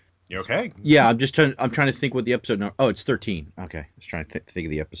You okay? Yeah, I'm trying to think what the episode number. Oh, it's 13. Okay, I was trying to think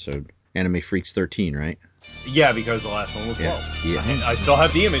of the episode. Anime Freaks 13, right? Yeah, because the last one was 12. Yeah. I still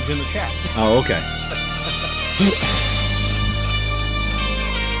have the image in the chat. Oh, okay.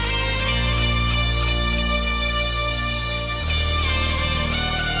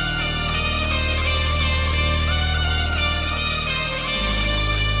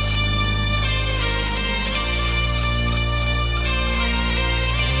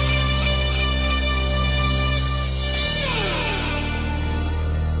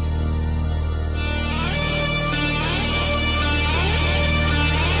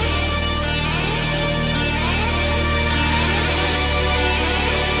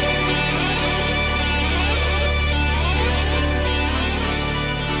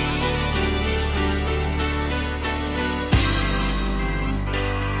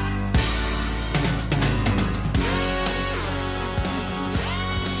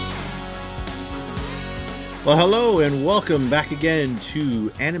 Well, hello and welcome back again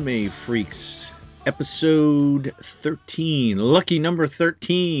to Anime Freaks, episode 13. Lucky number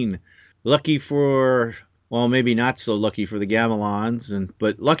 13. Lucky for, well, maybe not so lucky for the Gamelons,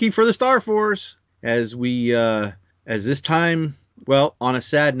 but lucky for the Star Force. As this time, well, on a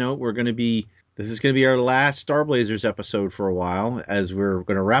sad note, this is going to be our last Star Blazers episode for a while, as we're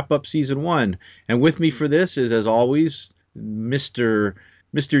going to wrap up season 1. And with me for this is, as always, Mr.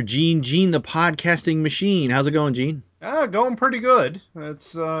 Gene, the podcasting machine. How's it going, Gene? Going pretty good.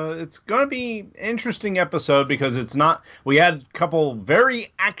 It's going to be an interesting episode because it's not. We had a couple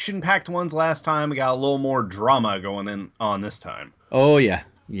very action-packed ones last time. We got a little more drama going on this time. Oh yeah,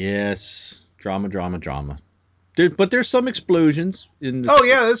 yes, drama. But there's some explosions in this. Oh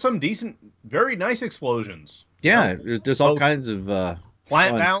yeah, there's some decent, very nice explosions. Yeah, there's all Both kinds of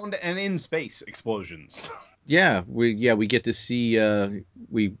plant-bound and in space explosions. Yeah, we get to see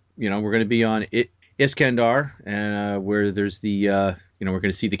we're going to be on Iscandar, where there's we're going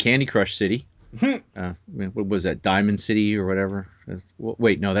to see the Candy Crush City. What was that, Diamond City or whatever?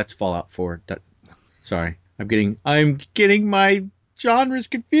 Wait, no, that's Fallout 4. Sorry, I'm getting my genres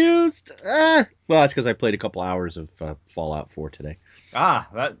confused. Well, that's because I played a couple hours of Fallout 4 today.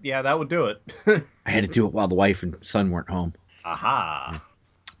 That would do it. I had to do it while the wife and son weren't home. Aha. Yeah.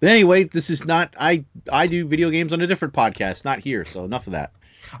 But anyway, this is not. I do video games on a different podcast, not here. So enough of that.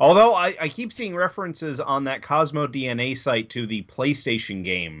 Although I keep seeing references on that Cosmo DNA site to the PlayStation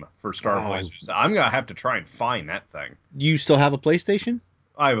game for Star Blazers. I'm gonna have to try and find that thing. You still have a PlayStation?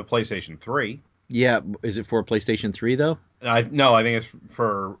 I have a PlayStation 3. Yeah, is it for a PlayStation 3 though? No, I think it's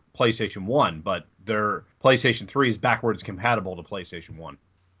for PlayStation 1, but their PlayStation 3 is backwards compatible to PlayStation 1.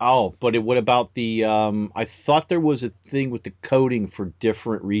 Oh, but what about the? I thought there was a thing with the coding for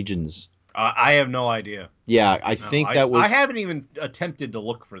different regions. I have no idea. Yeah, I think that was. I haven't even attempted to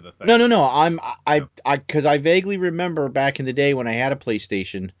look for the thing. No. Because I vaguely remember back in the day when I had a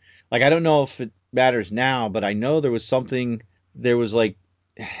PlayStation. Like, I don't know if it matters now, but I know there was something. There was like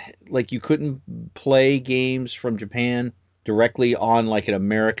you couldn't play games from Japan directly on like a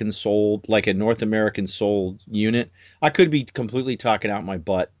North American sold unit. I could be completely talking out my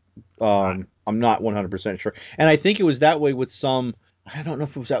butt. I'm not 100% sure. And I think it was that way with some. I don't know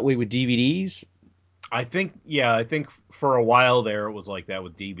if it was that way with DVDs. I think for a while there it was like that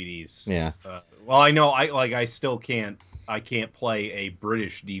with DVDs. Yeah. Well, I know I still can't play a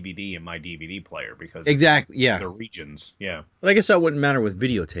British DVD in my DVD player because exactly, yeah, the regions, yeah. But I guess that wouldn't matter with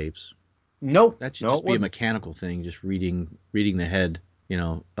videotapes. Nope. That should just be a mechanical thing, just reading the head,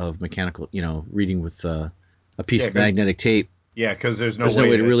 of mechanical, reading with a piece of magnetic tape. Yeah, because there's no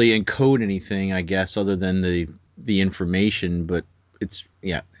way to really encode anything, I guess, other than the information. But it's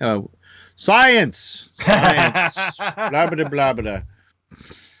science, blah blah blah blah.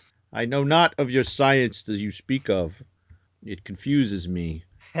 I know not of your science that you speak of. It confuses me.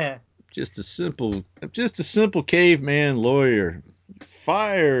 Just a simple caveman lawyer.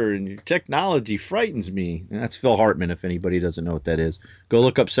 Fire and your technology frightens me. And that's Phil Hartman, if anybody doesn't know what that is. Go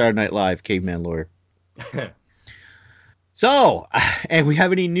look up Saturday Night Live, caveman lawyer. So, and we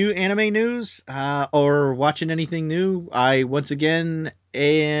have any new anime news or watching anything new? I, once again,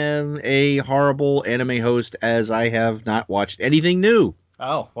 am a horrible anime host as I have not watched anything new.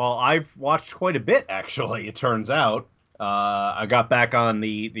 Oh, well, I've watched quite a bit, actually, it turns out. I got back on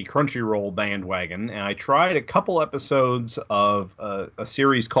the Crunchyroll bandwagon, and I tried a couple episodes of a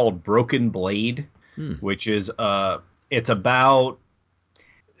series called Broken Blade, which is it's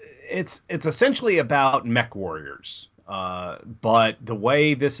essentially about mech warriors. But the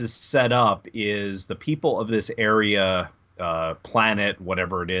way this is set up is the people of this area, planet,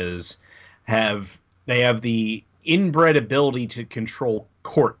 whatever it is, they have the inbred ability to control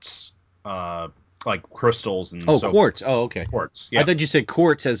quartz, uh, like crystals and Oh, so forth. quartz. Oh, okay. Quartz. I Yeah. thought you said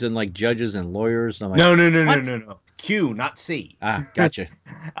courts as in like judges and lawyers. And I'm like, No, no, no, no, what? no, no. Q, not C. Ah, gotcha.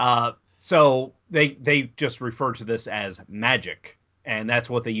 So they just refer to this as magic, and that's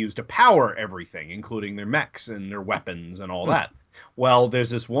what they use to power everything, including their mechs and their weapons and all Hmm. that. Well, there's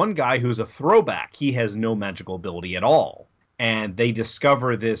this one guy who's a throwback. He has no magical ability at all, and they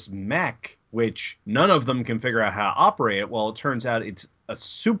discover this mech, which none of them can figure out how to operate it. Well, it turns out it's a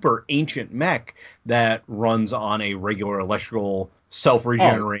super ancient mech that runs on a regular electrical Oh,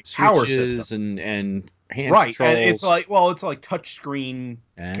 self-regenerating power system. switches and hand Right, and it's controls. like, well, it's like touchscreen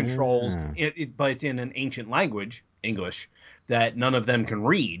controls, Ah, but it's in an ancient language, English, that none of them can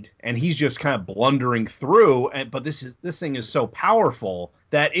read, and he's just kind of blundering through. But this thing is so powerful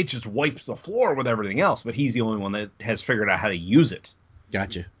that it just wipes the floor with everything else. But he's the only one that has figured out how to use it.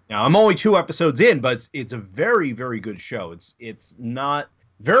 gotcha. Now I'm only 2 episodes in, but it's a very very good show. It's not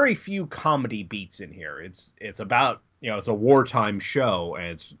very few comedy beats in here. It's about it's a wartime show,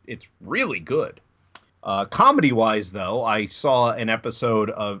 and it's really good. Comedy wise, though, I saw an episode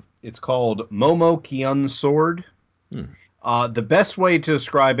of it's called Momo Kyun Sword. Hmm. The best way to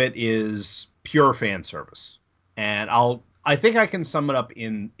describe it is pure fan service, and I think I can sum it up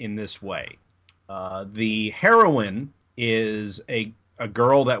in this way. The heroine is a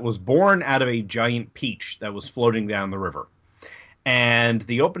girl that was born out of a giant peach that was floating down the river. And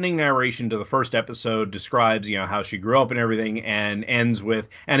the opening narration to the first episode describes, how she grew up and everything, and ends with,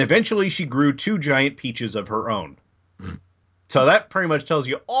 and eventually she grew two giant peaches of her own. So that pretty much tells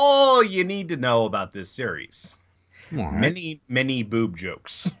you all you need to know about this series. All right. Many, many boob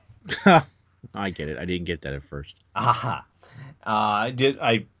jokes. I get it. I didn't get that at first. Aha.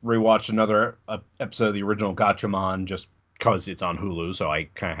 I rewatched another episode of the original Gatchaman just because it's on Hulu, so I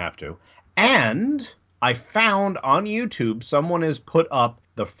kind of have to. And I found on YouTube someone has put up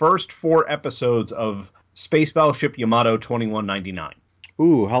the first 4 episodes of Space Battleship Yamato 2199.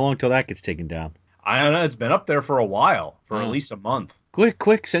 Ooh, how long till that gets taken down? I don't know, it's been up there for a while, for at Oh, least a month.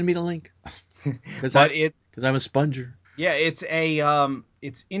 quick, send me the link. Because But it I'm a sponger. yeah, it's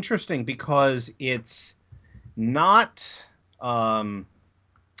interesting because it's not um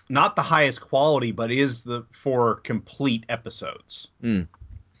not the highest quality, but is the for complete episodes. Mm.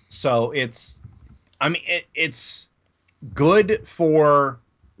 So I mean, it's good for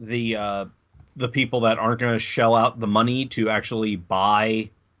the uh, the people that aren't going to shell out the money to actually buy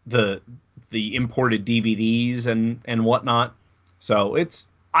the the imported DVDs and whatnot. So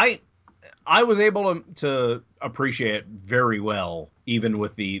I was able to appreciate it very well, even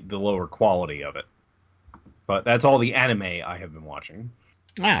with the lower quality of it. But that's all the anime I have been watching.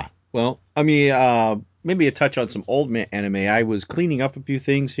 Ah, well, I mean, maybe a touch on some old anime. I was cleaning up a few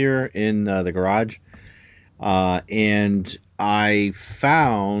things here in the garage, and I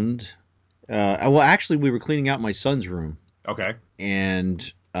found. Well, actually, we were cleaning out my son's room, Okay.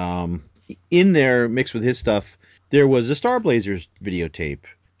 and in there, mixed with his stuff, there was a Star Blazers videotape.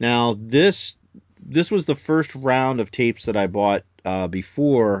 Now, this was the first round of tapes that I bought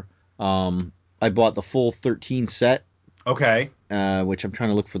before I bought the full 13 set. Okay. Which I'm trying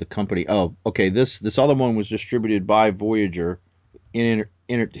to look for the company. Oh, okay. This other one was distributed by Voyager in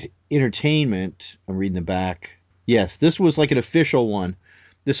Entertainment. I'm reading the back. Yes, this was like an official one.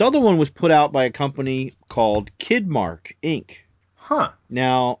 This other one was put out by a company called Kidmark Inc. Huh.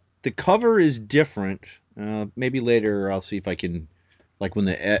 Now the cover is different. Maybe later I'll see if I can, like when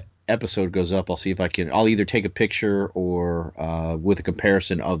the episode goes up, I'll see if I can. I'll either take a picture or with a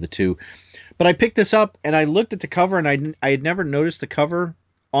comparison of the two. But I picked this up and I looked at the cover and I had never noticed the cover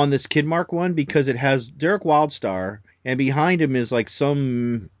on this Kidmark one because it has Derek Wildstar and behind him is like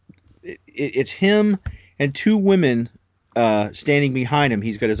it's him and two women standing behind him.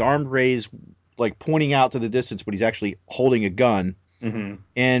 He's got his arm raised, like pointing out to the distance, but he's actually holding a gun. Mm-hmm.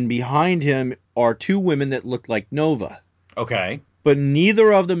 And behind him are two women that look like Nova. Okay. But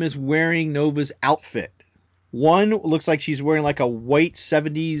neither of them is wearing Nova's outfit. One looks like she's wearing like a white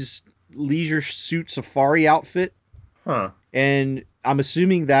 70s leisure suit safari outfit. Huh. And I'm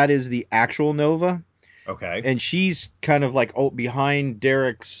assuming that is the actual Nova. Okay. And she's kind of like behind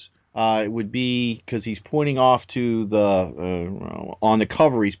Derek's. It would be because he's pointing off to the on the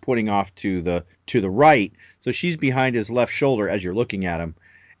cover. He's pointing off to the right, so she's behind his left shoulder as you're looking at him,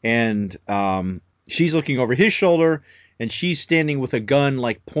 and she's looking over his shoulder, and she's standing with a gun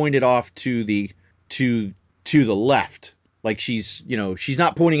like pointed off to to the left, like she's she's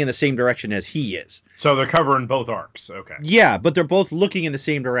not pointing in the same direction as he is. So they're covering both arcs. Okay. Yeah, but they're both looking in the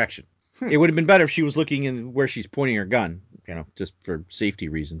same direction. Hmm. It would have been better if she was looking in where she's pointing her gun, just for safety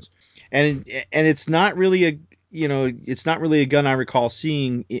reasons. And it's not really it's not really a gun I recall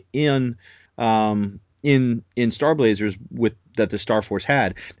seeing in Star Blazers with that the Star Force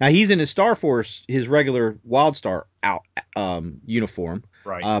had. Now he's in his Star Force, his regular WildStar out uniform.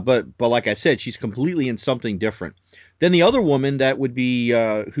 Right. But like I said, she's completely in something different. Then the other woman that would be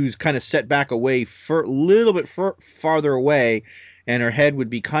who's kind of set back away for a little bit farther away, and her head would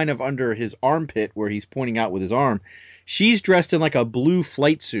be kind of under his armpit where he's pointing out with his arm. She's dressed in like a blue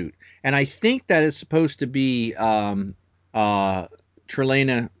flight suit, and I think that is supposed to be Trelana.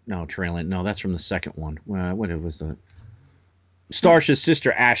 No, that's from the second one. What was the Starsha's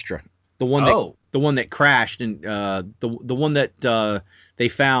sister Astra, the one that Oh, the one that crashed, and the one that they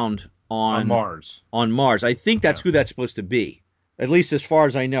found on Mars. on Mars. I think that's Yeah. who that's supposed to be. At least as far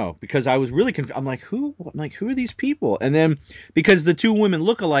as I know, because I was really confused. I'm like, who? Who are these people? And then because the two women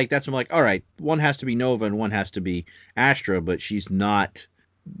look alike, that's when I'm like, all right, one has to be Nova and one has to be Astra, but she's not.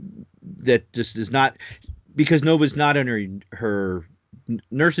 That just is not because Nova's not in her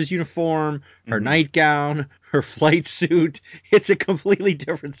nurse's uniform, her nightgown, her flight suit. It's a completely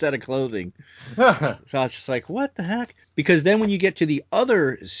different set of clothing. So I was just like, what the heck? Because then when you get to the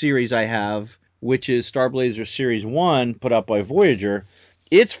other series I have, which is Star Blazer Series 1, put out by Voyager,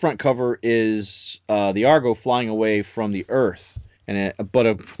 its front cover is the Argo flying away from the Earth.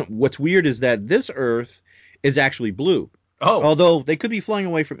 What's weird is that this Earth is actually blue. Oh, Although they could be flying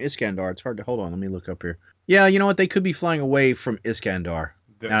away from Iscandar. It's hard to hold on. Let me look up here. Yeah, you know what? They could be flying away from Iskandar.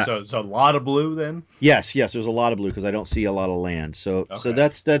 so it's a lot of blue then. Yes, there's a lot of blue because I don't see a lot of land. So Okay.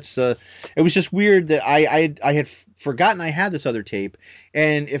 that's it was just weird that I had forgotten I had this other tape.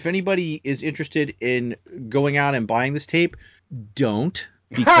 And if anybody is interested in going out and buying this tape, don't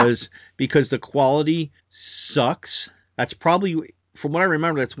because the quality sucks. That's probably from what I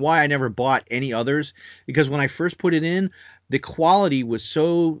remember. That's why I never bought any others because when I first put it in, the quality was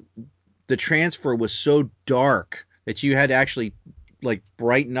the transfer was so dark that you had to actually like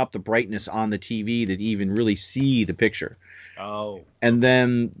brighten up the brightness on the TV to even really see the picture. Oh, And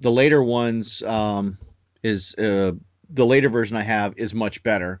then the later ones is the later version I have is much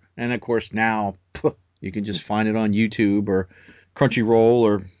better. And of course now you can just find it on YouTube or Crunchyroll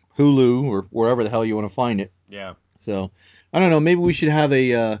or Hulu or wherever the hell you want to find it. yeah. So I don't know. Maybe we should have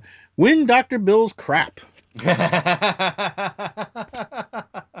a win Dr. Bill's crap.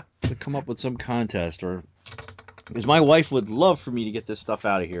 To come up with some contest or because my wife would love for me to get this stuff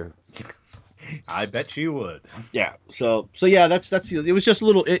out of here. I bet you would. Yeah. So yeah, that's it was just a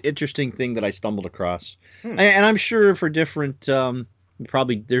little interesting thing that I stumbled across, and I'm sure for different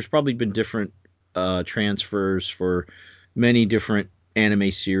there's probably been different transfers for many different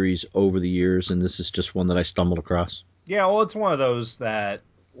anime series over the years, and this is just one that I stumbled across. Yeah, well, it's one of those that,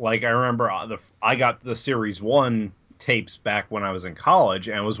 like, I remember I got the Series 1 tapes back when I was in college,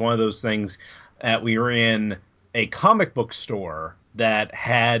 and it was one of those things that we were in a comic book store that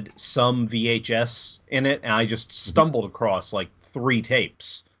had some VHS in it, and I just stumbled across, like, 3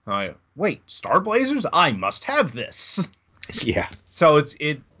 tapes. Wait, Star Blazers? I must have this. Yeah. So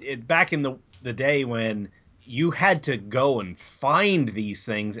it back in the day when you had to go and find these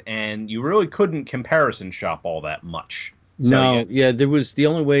things, and you really couldn't comparison shop all that much. So yeah, No, yeah, there was the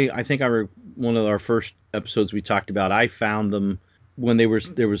only way I think one of our first episodes we talked about. I found them when there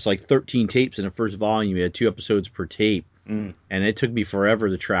was like 13 tapes in the first volume. You had 2 episodes per tape, and it took me forever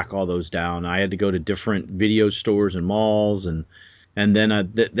to track all those down. I had to go to different video stores and malls, and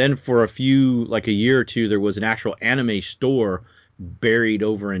then then for a few like a year or two, there was an actual anime store buried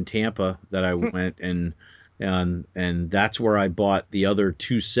over in Tampa that I went and that's where I bought the other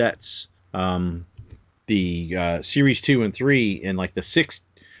 2 sets. The series 2 and 3 in like the six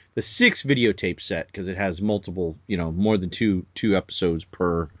videotape set because it has multiple more than two episodes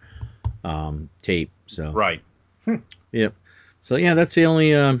per tape. So right. yep. So yeah, that's the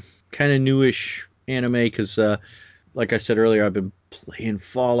only kind of newish anime because like I said earlier, I've been playing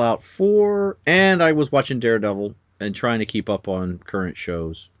Fallout 4 and I was watching Daredevil and trying to keep up on current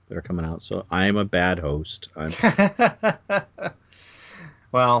shows that are coming out. So I am a bad host.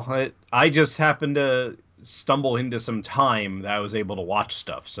 Well, I just happened to stumble into some time that I was able to watch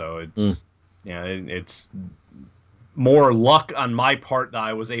stuff, so it's more luck on my part that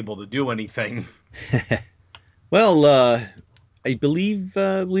I was able to do anything. Well, I believe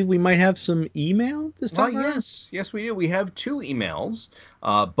we might have some email this Well, time around. yes, we do. We have 2 emails,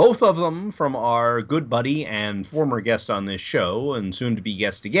 both of them from our good buddy and former guest on this show, and soon to be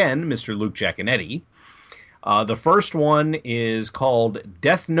guest again, Mr. Luke Giaconetti. The first one is called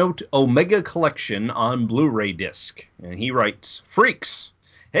Death Note Omega Collection on Blu-ray Disc, and he writes, "Freaks,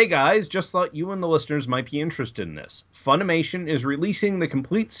 Hey guys, just thought you and the listeners might be interested in this. Funimation is releasing the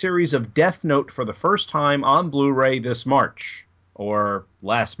complete series of Death Note for the first time on Blu-ray this March. Or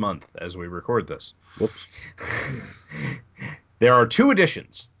last month, as we record this. Whoops. There are two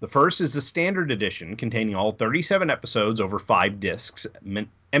editions. The first is the standard edition, containing all 37 episodes over 5 discs,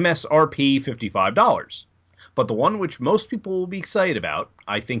 MSRP $55. But the one which most people will be excited about,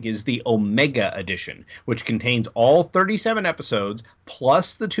 I think, is the Omega edition, which contains all 37 episodes,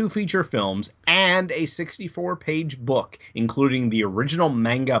 plus the 2 feature films, and a 64-page book, including the original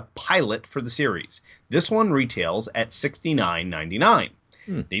manga pilot for the series. This one retails at $69.99.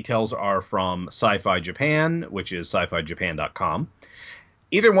 Details are from Sci-Fi Japan, which is sci-fijapan.com.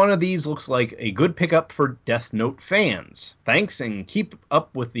 Either one of these looks like a good pickup for Death Note fans. Thanks, and keep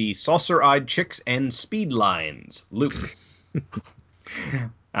up with the saucer-eyed chicks and speed lines, Luke.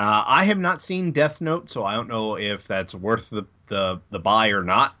 I have not seen Death Note, so I don't know if that's worth the buy or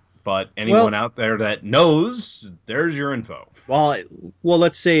not. But anyone out there that knows, there's your info. Well,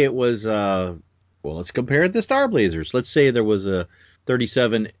 let's say it was. Let's compare it to Star Blazers. Let's say there was a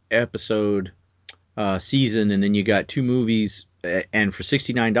 37 episode season, and then you got 2 movies, and for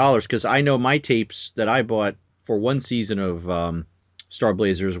 $69, because I know my tapes that I bought for one season of Star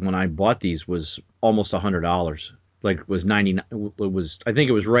Blazers when I bought these was almost $100. Like it was 99. It was, I think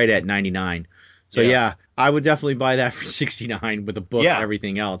it was right at 99. So yeah, I would definitely buy that for 69 with a book and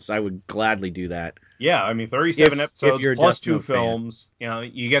everything else. I would gladly do that. Yeah, I mean 37 episodes plus 2 films. Fan. You know,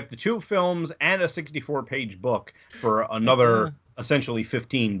 you get the 2 films and a 64-page book for another essentially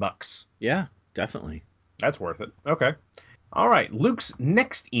 $15. Yeah, definitely. That's worth it. Okay. All right. Luke's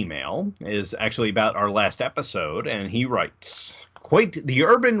next email is actually about our last episode, and he writes, "Quite the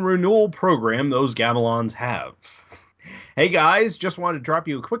urban renewal program those Gamelons have. Hey guys, just wanted to drop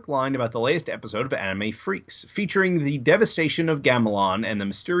you a quick line about the latest episode of Anime Freaks, featuring the devastation of Gamelon and the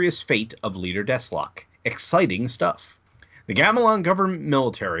mysterious fate of Leader Deathlock. Exciting stuff. The Gamelon government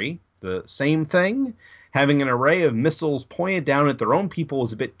military, the same thing? Having an array of missiles pointed down at their own people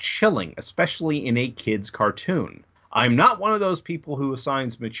is a bit chilling, especially in a kid's cartoon. I'm not one of those people who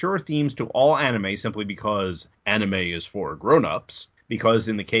assigns mature themes to all anime simply because anime is for grown-ups, because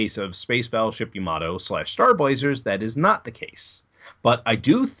in the case of Space Battleship Yamato / Star Blazers, that is not the case. But I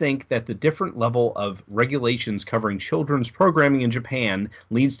do think that the different level of regulations covering children's programming in Japan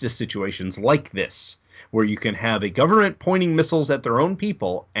leads to situations like this, where you can have a government pointing missiles at their own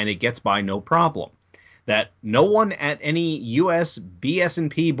people and it gets by no problem. That no one at any U.S.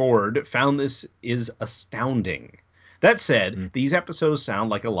 BS&P board found this is astounding. That said, these episodes sound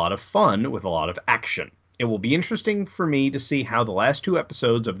like a lot of fun with a lot of action. It will be interesting for me to see how the last 2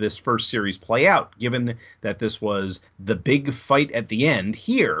 episodes of this first series play out, given that this was the big fight at the end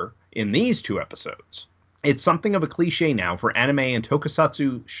here in these 2 episodes. It's something of a cliche now for anime and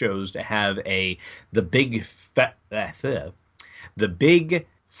tokusatsu shows to have the big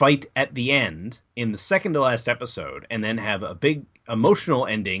fight at the end in the second to last episode, and then have a big emotional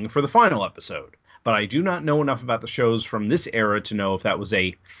ending for the final episode. But I do not know enough about the shows from this era to know if that was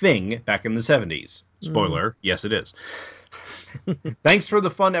a thing back in the 70s. Spoiler, yes it is. Thanks for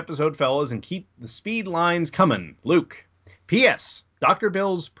the fun episode, fellas, and keep the speed lines coming, Luke. P.S. Dr.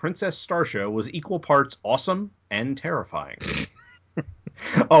 Bill's Princess Star Show was equal parts awesome and terrifying.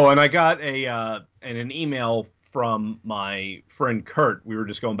 Oh, and I got an email from my friend Kurt. We were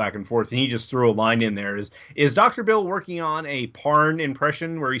just going back and forth, and he just threw a line in there. Is Dr. Bill working on a Parn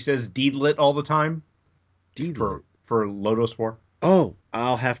impression where he says "deedlit" all the time? Deedlit for Lodos War. Oh,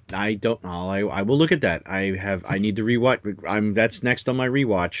 I don't know. I will look at that. I need to rewatch. That's next on my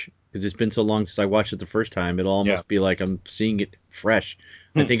rewatch because it's been so long since I watched it the first time. It'll almost be like I'm seeing it fresh.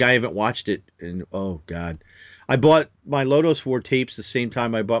 I think I haven't watched it in, oh God. I bought my Lodos War tapes the same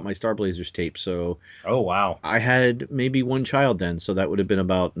time I bought my Star Blazers tapes. So, oh wow, I had maybe one child then, so that would have been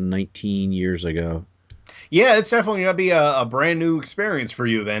about 19 years ago. Yeah, it's definitely gonna be a brand new experience for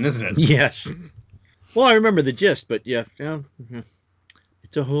you then, isn't it? Yes. Well, I remember the gist, but yeah,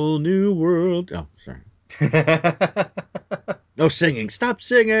 it's a whole new world. Oh, sorry. No singing. Stop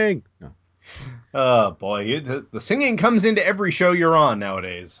singing. No. Oh boy, the singing comes into every show you're on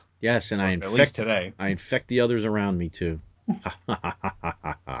nowadays. Yes, and at least today. I infect the others around me too.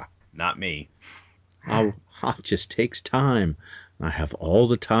 Not me. It just takes time. I have all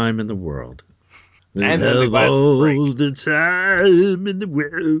the time in the world. And then the glasses break. The time in the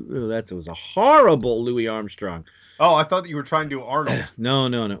world. Oh, that was a horrible Louis Armstrong. Oh, I thought you were trying to do Arnold.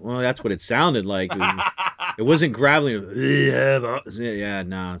 No. Well, that's what it sounded like. It wasn't gravelly. Yeah,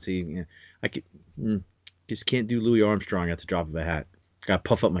 no. See, I just can't do Louis Armstrong at the drop of a hat. Got to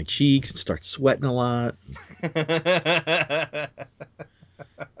puff up my cheeks and start sweating a lot.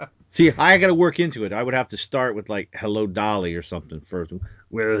 See, I got to work into it. I would have to start with like "Hello, Dolly" or something first.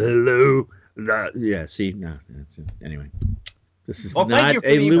 Well, hello, yeah. See, no. Anyway, this is Well, thank not you for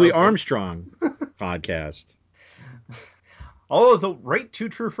a the Louis emails, though. Armstrong podcast. Although the rate Two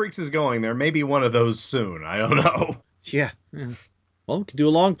True Freaks is going, there may be one of those soon. I don't know. Yeah. Well, we can do a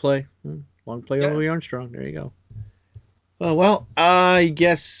long play. Long play on Yeah, Louis Armstrong. There you go. Well, I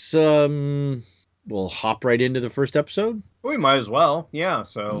guess we'll hop right into the first episode. we might as well. Yeah. All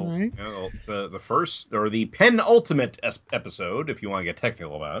So right. the first or the penultimate episode, if you want to get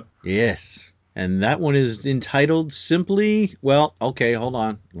technical about Yes. And that one is entitled simply, well, okay, hold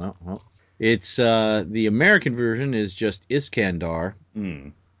on. Well, it's the American version is just Iskandar,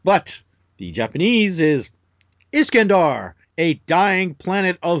 it. but the Japanese is Iskandar, a dying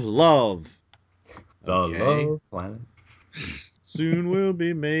planet of love. The Okay. Love Planet. Soon we'll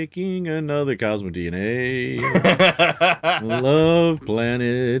be making another Cosmo DNA. Love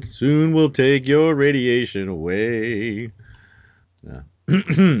planet, soon we'll take your radiation away. Yeah.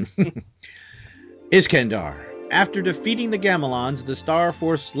 Iskandar. After defeating the Gamelons, the Star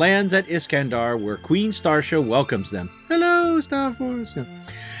Force lands at Iskandar, where Queen Starsha welcomes them. Hello, Star Force.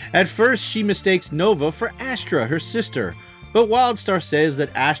 At first, she mistakes Nova for Astra, her sister, but Wildstar says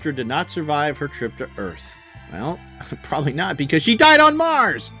that Astra did not survive her trip to Earth. Well, probably not, because she died on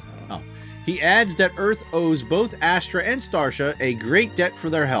Mars! Oh. He adds that Earth owes both Astra and Starsha a great debt for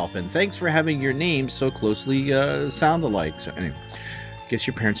their help, and thanks for having your names so closely sound alike. So anyway, guess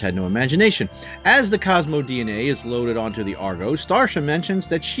your parents had no imagination. As the Cosmo DNA is loaded onto the Argo, Starsha mentions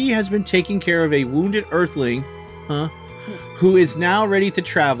that she has been taking care of a wounded Earthling, who is now ready to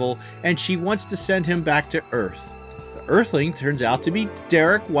travel, and she wants to send him back to Earth. The Earthling turns out to be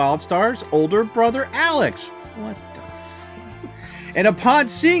Derek Wildstar's older brother, Alex. What the and upon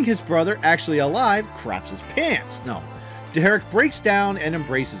seeing his brother actually alive, craps his pants. No. Derek breaks down and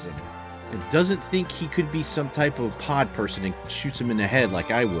embraces him, and doesn't think he could be some type of pod person and shoots him in the head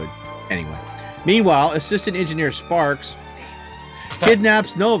like I would. Anyway. Meanwhile, Assistant Engineer Sparks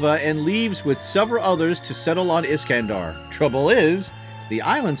kidnaps Nova and leaves with several others to settle on Iskandar. Trouble is, the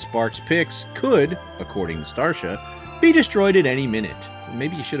island Sparks picks could, according to Starsha, be destroyed at any minute.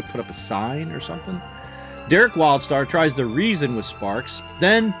 Maybe you should have put up a sign or something. Derek Wildstar tries to reason with Sparks,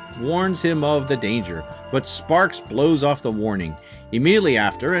 then warns him of the danger, but Sparks blows off the warning. Immediately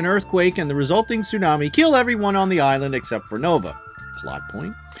after, an earthquake and the resulting tsunami kill everyone on the island except for Nova. Plot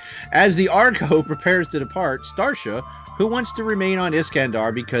point. As the Argo prepares to depart, Starsha, who wants to remain on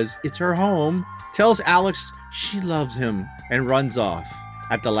Iskandar because it's her home, tells Alex she loves him and runs off.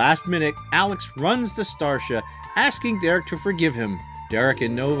 At the last minute, Alex runs to Starsha, asking Derek to forgive him. Derek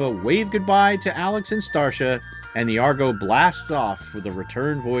and Nova wave goodbye to Alex and Starsha, and the Argo blasts off for the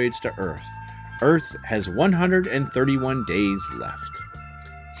return voyage to Earth. Earth has 131 days left.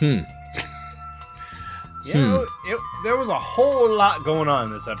 Yeah, there was a whole lot going on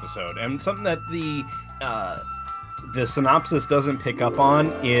in this episode, and something that the synopsis doesn't pick up on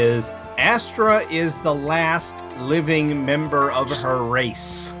is Astra is the last living member of her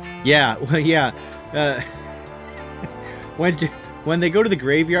race. Yeah, well, yeah. Uh, when when they go to the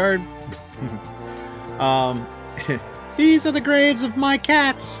graveyard, um, these are the graves of my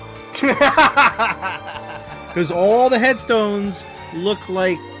cats. Because all the headstones look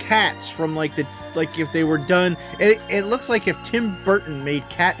like cats from like if they were done. It looks like if Tim Burton made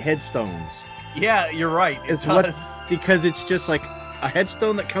cat headstones. Yeah, you're right. It's what because it's just like a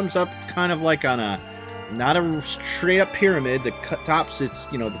headstone that comes up kind of like on a not a straight up pyramid. The top's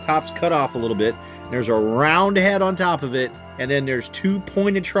the top's cut off a little bit. There's a round head on top of it, and then there's two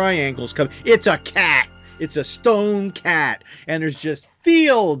pointed triangles coming. It's a cat. It's a stone cat, and there's just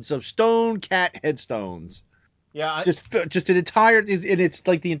fields of stone cat headstones. Yeah, Just an entire, and it's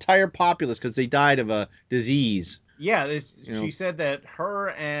like the entire populace because they died of a disease. yeah. She said that her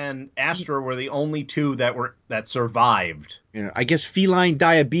and Astra were the only two that survived. I guess feline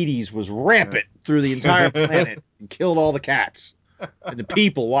diabetes was rampant through the entire planet and killed all the cats and the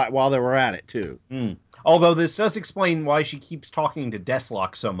people while they were at it too. Although this does explain why she keeps talking to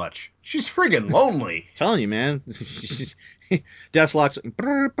Deathlock so much. She's friggin' lonely. Telling you, man. Deathlock's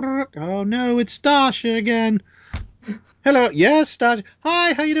oh no, it's Starsha again. Hello, yes, Starsha.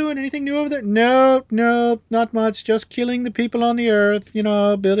 Hi, how you doing? Anything new over there? Nope, not much. Just killing the people on the earth,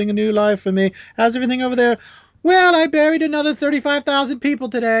 building a new life for me. How's everything over there? Well, I buried another 35,000 people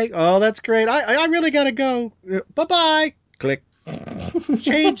today. Oh, that's great. I really gotta go. Bye-bye. Click.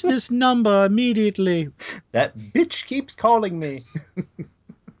 Change this number immediately. That bitch keeps calling me.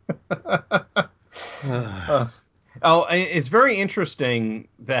 It's very interesting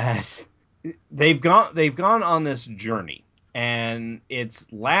that they've gone on this journey and it's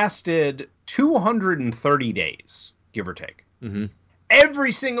lasted 230 days, give or take. Mm-hmm.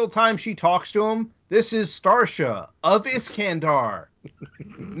 Every single time she talks to him, this is Starsha of Iskandar.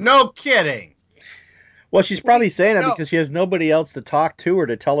 No kidding. Well, she's probably Please, saying that no. because she has nobody else to talk to or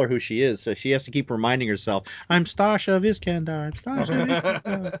to tell her who she is, so she has to keep reminding herself, "I'm Stasha of Iskandar. I'm Stasha of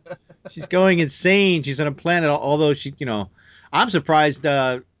Iskandar." She's going insane. She's on a planet, although I'm surprised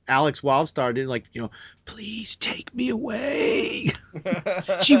Alex Wildstar didn't please take me away.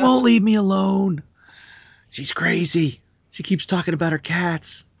 She won't leave me alone. She's crazy. She keeps talking about her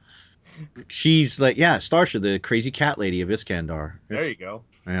cats. She's like, yeah, Starsha, the crazy cat lady of Iskandar. There you go.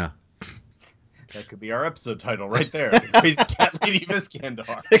 Yeah. That could be our episode title right there. The Crazy Cat Lady of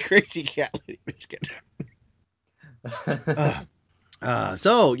Iskandar. The crazy cat lady of Iskandar.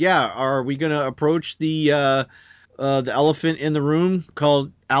 So yeah, are we gonna approach the elephant in the room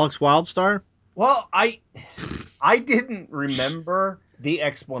called Alex Wildstar? Well, I didn't remember the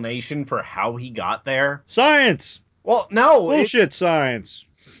explanation for how he got there. Science, Well, no, bullshit, science.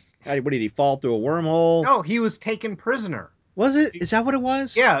 What did he fall through a wormhole? no, he was taken prisoner. Was it? Is that what it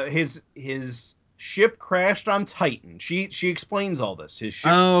was? Yeah, his ship crashed on Titan. She explains all this. His ship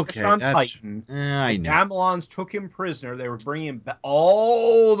crashed Okay, on that's. Titan. I The know. Gamelons took him prisoner. They were bringing him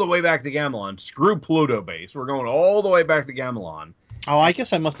all the way back to Gamelon. Screw Pluto base. We're going all the way back to Gamelon. Oh, I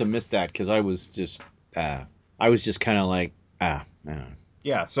guess I must have missed that because I was just kind of like, ah.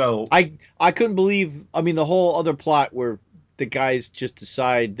 Yeah, so I couldn't believe. I mean, the whole other plot where the guys just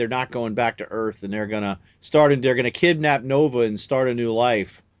decide they're not going back to Earth and they're gonna kidnap Nova and start a new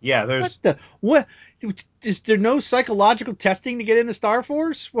life. yeah, What there's the what? Is there no psychological testing to get into Star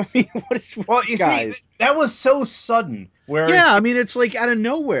Force? I mean, what is with well, you you see, guys? that was so sudden. Whereas Yeah, I mean, it's like out of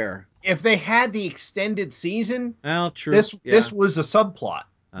nowhere. if they had the extended season, Well, true. this Yeah. was a subplot.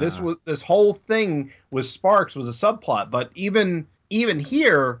 Uh, This whole thing with Sparks was a subplot. But even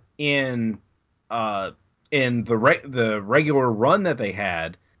here uh in the regular run that they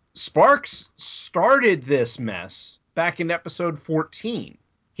had, Sparks started this mess back in episode 14.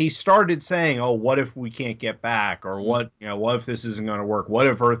 He started saying, "Oh, what if we can't get back? Or what if this isn't going to work? What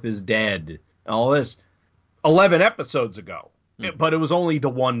if Earth is dead?" All this 11 episodes ago. hmm. But it was only the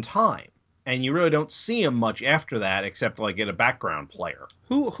one time. And you really don't see him much after that except like in a background player.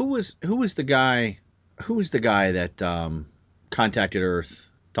 Who was the guy? Who was the guy that contacted Earth,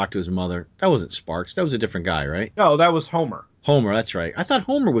 talked to his mother? That wasn't Sparks. That was a different guy, right? No, that was Homer. Homer. That's right. I thought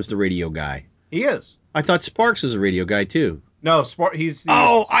Homer was the radio guy. He is. I thought Sparks was a radio guy too. No, he's the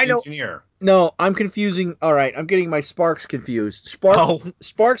Oh, assistant I know. engineer. No, I'm confusing. All right, I'm getting my Sparks confused. Oh,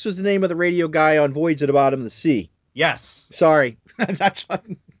 Sparks was the name of the radio guy on Voyage at the Bottom of the Sea. yes. Sorry, that's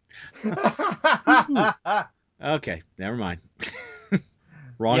okay. Never mind.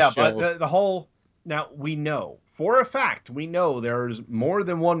 Wrong Yeah, but show. the whole. Now, for a fact, we know there's more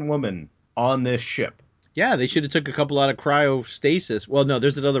than one woman on this ship. Yeah, they should have took a couple out of cryostasis. Well, no,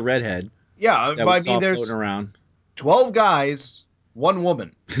 there's another redhead Yeah, that but we I mean, saw floating there's around. 12 guys, one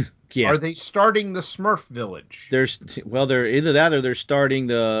woman. Yeah, Are they starting the Smurf village? they're either that or they're starting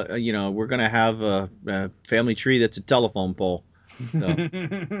the. We're gonna have a family tree that's a telephone pole. So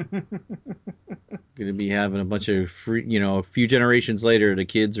gonna be having a bunch of a few generations later, the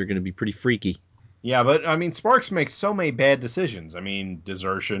kids are gonna be pretty freaky. Yeah, but I mean, Sparks makes so many bad decisions. I mean,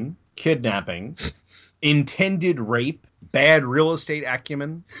 desertion, kidnapping, intended rape, bad real estate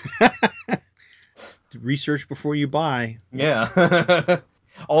acumen. Research before you buy. Yeah.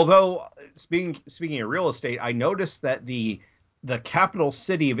 Although speaking of real estate, I noticed that the capital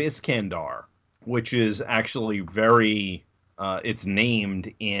city of Iskandar, which is actually very it's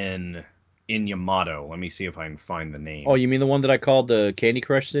named in Yamato. Let me see if I can find the Oh, name. you mean the one that I called the Candy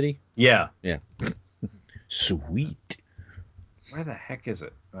Crush City? Yeah. Yeah. Sweet. Where the heck is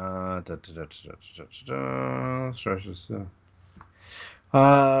it?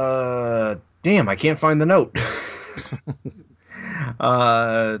 Damn, I can't find the note.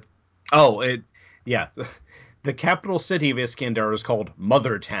 uh, oh, yeah. The capital city of Iskandar is called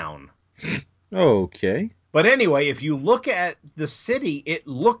Mother Town. Okay. But anyway, if you look at the city, it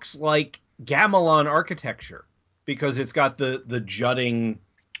looks like Gamelon architecture because it's got the jutting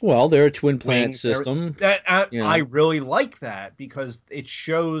Well, they're a twin planet wings. system. That You I know. really like that because it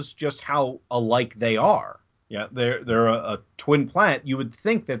shows just how alike they are. Yeah, they're a twin planet. You would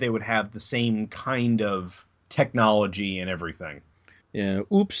think that they would have the same kind of technology and everything. Yeah.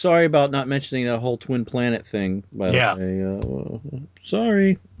 Oops. Sorry about not mentioning that whole twin planet thing. By the Yeah. way.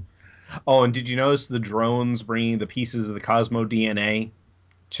 Sorry. Oh, and did you notice the drones bringing the pieces of the Cosmo DNA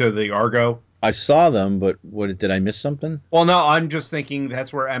to the Argo? I saw them, but what did I miss something? Well, no, I'm just thinking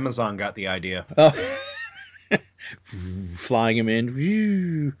that's where Amazon got the idea. Oh. Flying him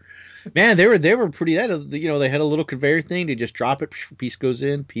in. Man, they were pretty. They had a little conveyor thing. They just drop it. Piece goes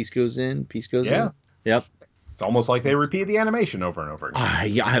in. Piece goes in. Piece goes Yeah. in. Yep. It's almost like they repeat the animation over and over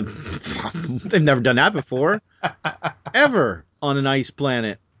again. Yeah, they've never done that before, ever on an ice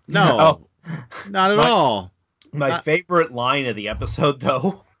planet. Oh, No, not at my all. my Not, favorite line of the episode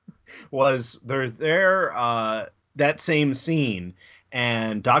though was they're there that same scene,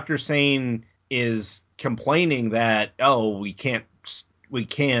 and Dr. Sane is complaining that we can't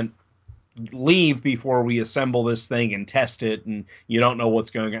leave before we assemble this thing and test it, and you don't know what's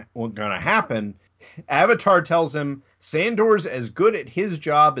going to happen. Avatar tells him Sandor's as good at his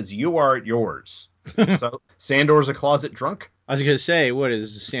job as you are at yours. So Sandor's a closet drunk. I was gonna say, what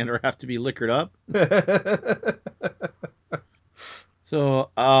does Sandor have to be liquored up? So,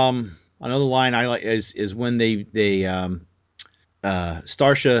 another line I like is when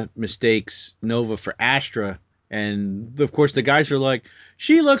Starsha mistakes Nova for Astra, and of course the guys are like,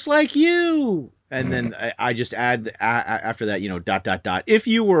 "She looks like you," and then I just add after that, dot dot dot. If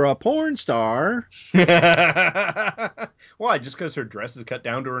you were a porn star, Why? Just because her dress is cut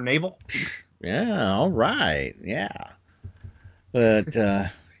down to her navel? yeah, all right, yeah, but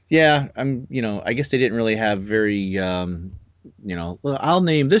yeah, I guess they didn't really have very, well, I'll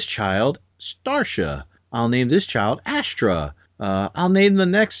name this child Starsha. I'll name this child Astra. I'll name the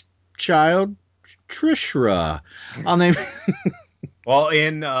next child Trishra. I'll name. Well,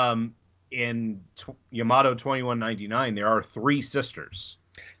 in Yamato 2199, there are three sisters.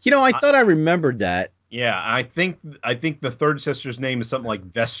 I I, thought I remembered that. yeah, I think the third sister's name is something like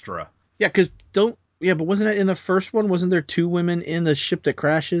Vestra. Yeah, because don't. Yeah, but wasn't it in the first one? Wasn't there two women in the ship that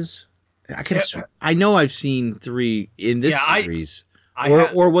crashes? I could. Yeah, I know I've seen three in this yeah, series, I or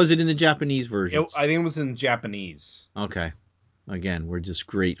had or was it in the Japanese I versions? think it was in Japanese. Okay. Again, we're just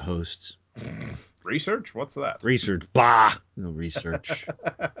great hosts. Research? What's that? Research, bah, no research.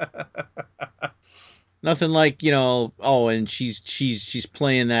 Nothing like Oh, and she's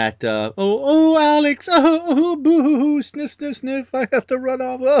playing that. Oh, Alex. Oh, boo, sniff, sniff, sniff. I have to run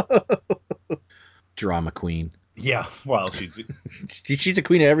off. Oh. Drama queen. Yeah, well, she's She's a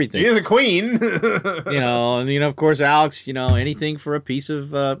queen of everything. a queen. And of course, Alex. Anything for a piece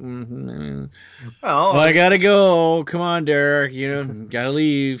of. Well, I gotta go. Come on, Derek. Gotta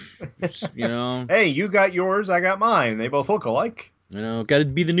leave. You know. hey, you got yours, I got mine. They both look alike. Gotta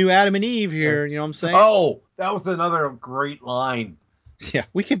be the new Adam and Eve here. You know what I'm saying? Oh, that was another great line. Yeah,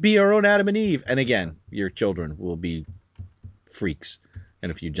 we could be our own Adam and Eve. And again, your children will be freaks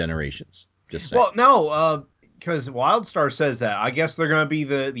in a few generations. Just saying. Well, no, because Wildstar says that. I guess they're going to be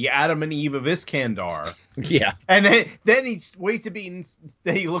the Adam and Eve of Iskandar. Yeah. And then he waits a beat and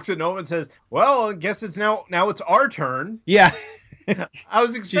then he looks at Nova and says, "Well, I guess it's now it's our turn." Yeah. I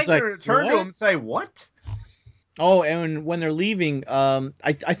was She's expecting like, her to turn to him what? and say, "What?" Oh, and when they're leaving,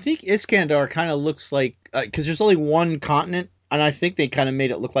 I think Iskandar kind of looks like because there's only one continent, and I think they kind of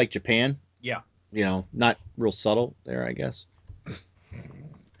made it look like Japan. Yeah. Not real subtle there, I guess.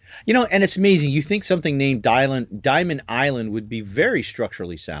 And it's amazing. You think something named Diamond Island would be very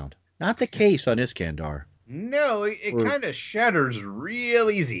structurally sound. Not the case on Iskandar. No, it For kind of shatters real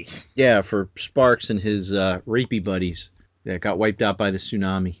easy. Yeah, for Sparks and his rapey buddies that got wiped out by the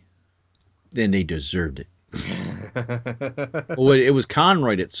tsunami. Then they deserved it. Well, it was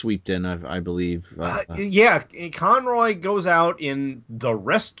Conroy that swept in, I believe. Yeah, Conroy goes out in the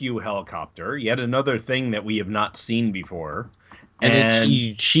rescue helicopter, yet another thing that we have not seen before. And then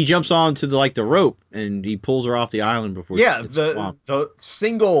And she jumps onto the rope, and he pulls her off the island before she yeah, gets the swamped. the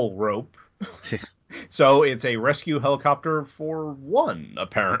single rope. So it's a rescue helicopter for one,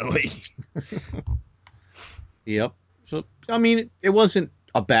 apparently. Yep. So I mean, it wasn't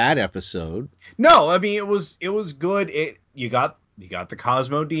a bad episode. No, I mean it was good. You got the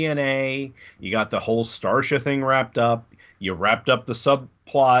Cosmo DNA, you got the whole Starsha thing wrapped up. You wrapped up the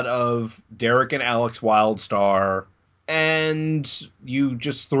subplot of Derek and Alex Wildstar, and you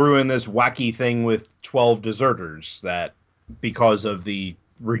just threw in this wacky thing with 12 deserters that, because of the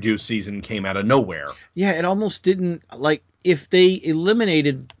reduced season, came out of nowhere. Yeah, it almost didn't like if they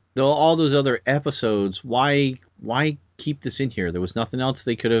eliminated all those other episodes. Why keep this in here? There was nothing else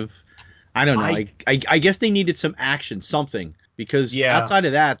they could have. I don't know. I I guess they needed some action, something, because Yeah, outside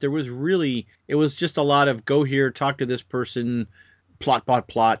of that, it was just a lot of go here, talk to this person, plot,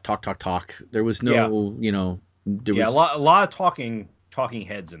 talk, talk, talk. There was yeah, no, there yeah. A was. lot of talking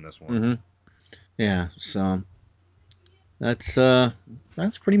heads in this one. Hmm. Yeah, so that's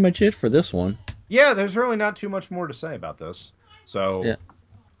that's pretty much it for this one. Yeah, there's really not too much more to say about this. So Yeah.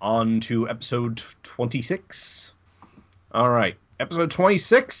 on to episode 26. All right. Episode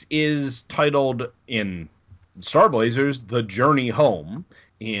 26 is titled In. Star Blazers, The Journey Home.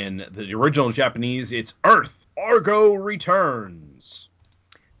 In the original Japanese, it's Earth, Argo Returns.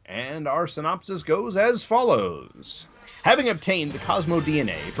 And our synopsis goes as follows. Having obtained the Cosmo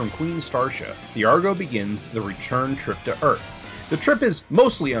DNA from Queen Starsha, the Argo begins the return trip to Earth. The trip is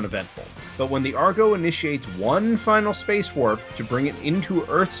mostly uneventful, but when the Argo initiates one final space warp to bring it into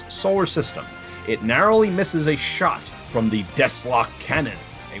Earth's solar system, it narrowly misses a shot from the Deathlock cannon,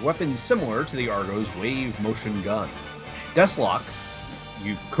 a weapon similar to the Argo's wave motion gun. Deathlock,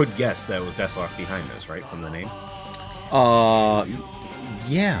 you could guess that it was Deathlock behind this, right, from the name?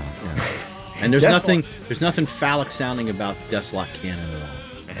 Yeah. And there's nothing phallic sounding about Deathlock cannon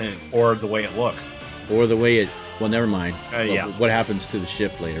at all. Or the way it looks. Or the way it... Well, never mind. Yeah. What happens to the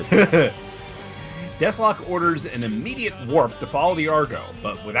ship later? Deathlock orders an immediate warp to follow the Argo,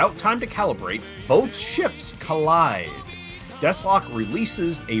 but without time to calibrate, both ships collide. Deathlock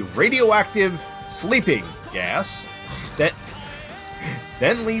releases a radioactive sleeping gas that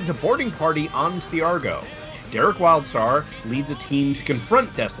then leads a boarding party onto the Argo. Derek Wildstar leads a team to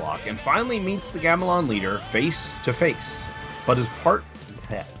confront Deathlock and finally meets the Gamelon leader face to face, but is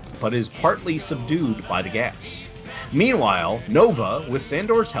partly subdued by the gas. Meanwhile, Nova, with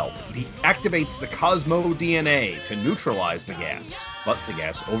Sandor's help, deactivates the Cosmo DNA to neutralize the gas, but the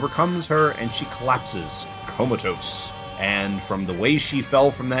gas overcomes her and she collapses, comatose. And from the way she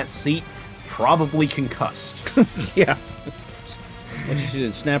fell from that seat, probably concussed. Yeah. Well, she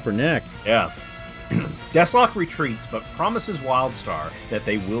didn't snap her neck. Yeah. Deathlock retreats, but promises Wildstar that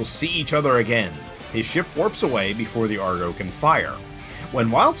they will see each other again. His ship warps away before the Argo can fire. When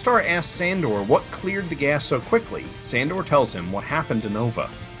Wildstar asks Sandor what cleared the gas so quickly, Sandor tells him what happened to Nova.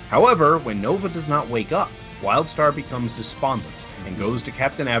 However, when Nova does not wake up, Wildstar becomes despondent and goes to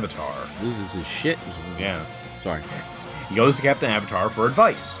Captain Avatar. Loses his shit. Yeah. Sorry. He goes to Captain Avatar for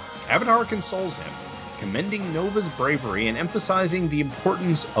advice. Avatar consoles him, commending Nova's bravery and emphasizing the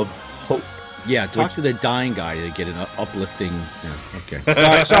importance of hope. Yeah, talk to the dying guy to get an uplifting... Yeah,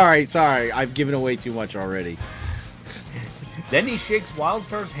 okay. Sorry. I've given away too much already. Then he shakes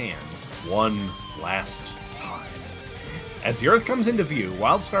Wildstar's hand one last time. As the Earth comes into view,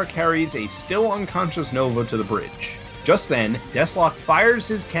 Wildstar carries a still unconscious Nova to the bridge. Just then, Deathlock fires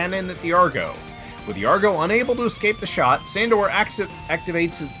his cannon at the Argo. With the Argo unable to escape the shot, Sandor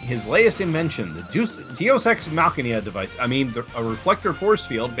activates his latest invention, the Deus Ex Machina device. A reflector force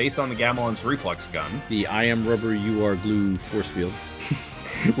field based on the Gamelon's reflex gun. The I am rubber, you are glue force field.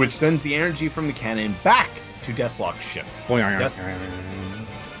 Which sends the energy from the cannon back to Deathlock's ship.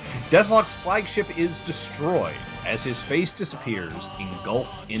 Deathlock's flagship is destroyed as his face disappears,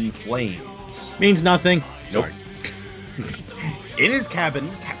 engulfed in flames. Means nothing. Nope. In his cabin,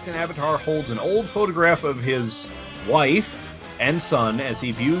 Captain Avatar holds an old photograph of his wife and son as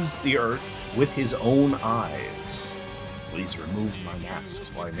he views the Earth with his own eyes. Please remove my mask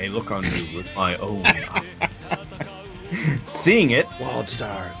so I may look on you with my own eyes. Seeing it,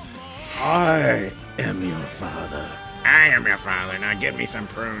 Wildstar, I am your father. I am your father. Now give me some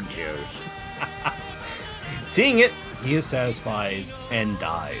prune juice. Seeing it, he is satisfied and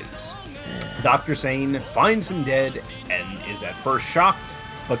dies. Dr. Sane finds him dead and is at first shocked,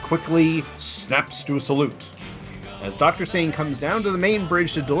 but quickly snaps to a salute. As Dr. Sane comes down to the main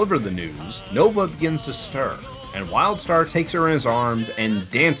bridge to deliver the news, Nova begins to stir, and Wildstar takes her in his arms and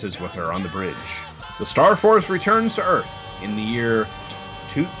dances with her on the bridge. The Star Force returns to Earth in the year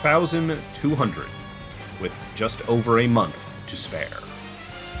 2200, with just over a month to spare.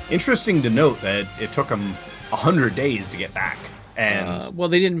 Interesting to note that it took them 100 days to get back. And well,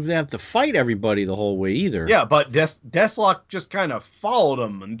 they didn't have to fight everybody the whole way either. Yeah, but Deathlock just kind of followed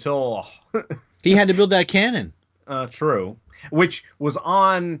him until... He had to build that cannon. True. Which was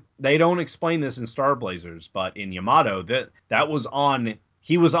on... They don't explain this in Star Blazers, but in Yamato, that was on...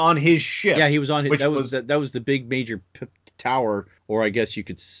 He was on his ship. Yeah, he was on his... That was the big major tower, or I guess you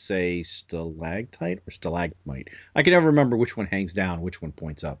could say stalactite or stalagmite. I can never remember which one hangs down, which one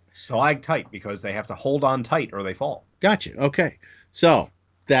points up. Stalactite, because they have to hold on tight or they fall. Gotcha. Okay. So,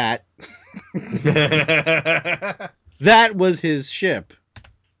 that... that was his ship.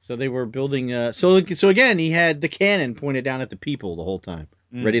 So they were building... So again, he had the cannon pointed down at the people the whole time,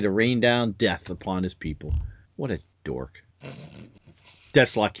 ready to rain down death upon his people. What a dork.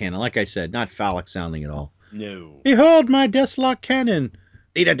 Deathlock cannon, like I said, not phallic sounding at all. No. Behold my Deathlock cannon.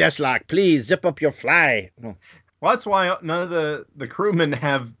 Leader Deathlock, please zip up your fly. Well, that's why none of the crewmen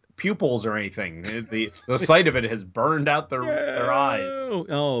have pupils or anything. The sight of it has burned out their eyes.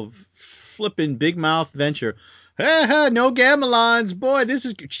 Oh, flippin' big mouth venture. No gamelons. Boy, this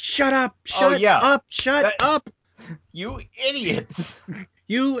is... Shut up. Shut up. You idiots.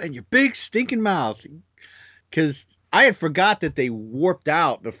 You and your big stinking mouth. because I had forgot that they warped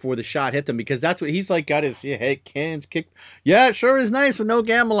out before the shot hit them, because that's what he's like, got his hands kicked. Yeah, it sure is nice with no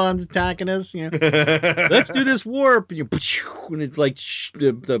Gamelons attacking us. Let's do this warp. And it's like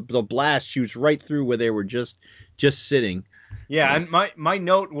the blast shoots right through where they were just sitting. Yeah, and my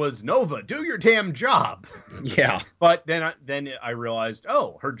note was, Nova, do your damn job. Yeah. But then I realized,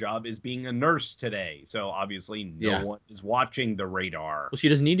 oh, her job is being a nurse today. So obviously no one is watching the radar. Well, she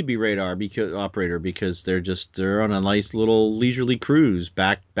doesn't need to be radar operator, because they're on a nice little leisurely cruise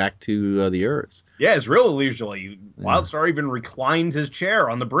back to the Earth. Yeah, it's real leisurely. Wildstar even reclines his chair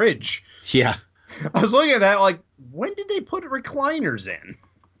on the bridge. Yeah. I was looking at that like, when did they put recliners in?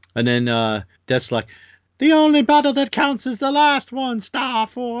 And then Death's like, the only battle that counts is the last one, Star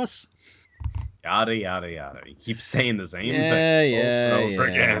Force. Yada, yada, yada. He keeps saying the same thing Yeah, over and over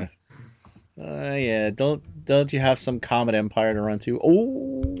again. Yeah. Don't you have some Comet Empire to run to?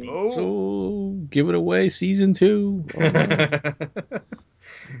 So give it away, season 2.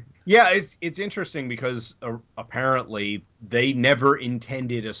 Yeah, it's interesting because apparently they never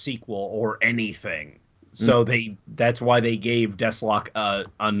intended a sequel or anything. So that's why they gave Deathlock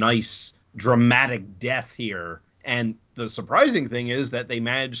a nice dramatic death here. And the surprising thing is that they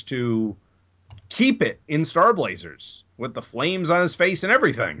managed to keep it in Star Blazers with the flames on his face and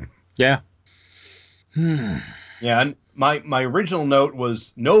everything. Yeah. Yeah, and my original note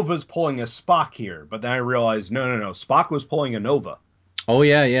was Nova's pulling a Spock here, but then I realized no, Spock was pulling a Nova. Oh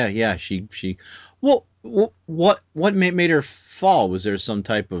yeah. She. Well, what made her fall? Was there some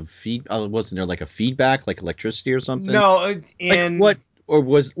type of wasn't there like a feedback, like electricity or something? No, and like what?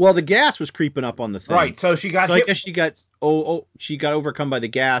 Or the gas was creeping up on the thing. Right, so she got So hit. I guess she got overcome by the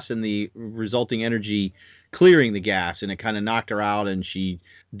gas and the resulting energy clearing the gas, and it kind of knocked her out, and she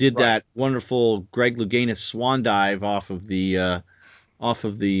did that wonderful Greg Louganis swan dive off of the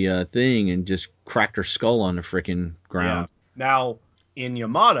thing, and just cracked her skull on the freaking ground. Yeah. Now in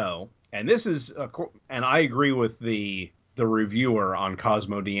Yamato, and this is and I agree with the reviewer on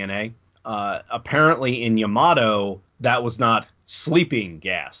Cosmo DNA. Apparently in Yamato, that was not sleeping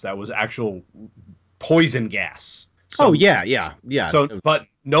gas; that was actual poison gas. So, yeah. So, but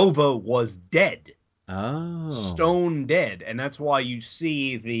Nova was dead. Oh. Stone dead. And that's why you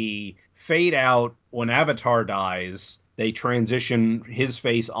see the fade out when Avatar dies. They transition his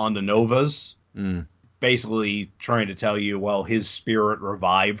face onto Nova's. Basically trying to tell you, well, his spirit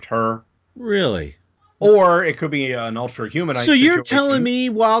revived her. Really? Or it could be an ultra humanite situation. So you're telling me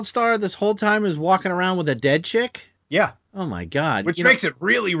Wildstar this whole time is walking around with a dead chick? Yeah. Oh my God. Which makes it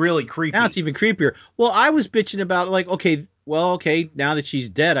really, really creepy. Now it's even creepier. Well, I was bitching about okay, now that she's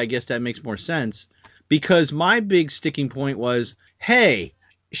dead, I guess that makes more sense. Because my big sticking point was, hey,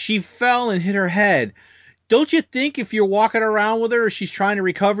 she fell and hit her head. Don't you think if you're walking around with her or she's trying to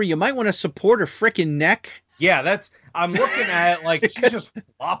recover, you might want to support her frickin' neck? Yeah, I'm looking at it like she's just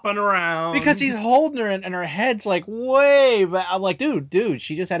flopping around. Because he's holding her and her head's like way back. I'm like, dude,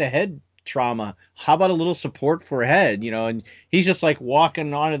 she just had a head trauma. How about a little support for her head, And he's just like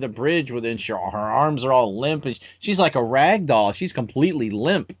walking onto the bridge with it, and her arms are all limp, and she's like a rag doll. She's completely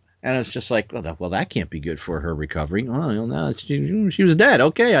limp. And it's just like, well, that can't be good for her recovery. Oh, no, she was dead.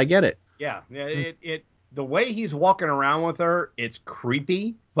 Okay, I get it. Yeah, the way he's walking around with her, it's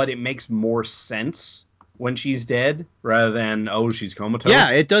creepy, but it makes more sense when she's dead rather than she's comatose. Yeah,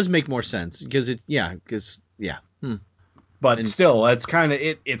 it does make more sense because But still, it's kind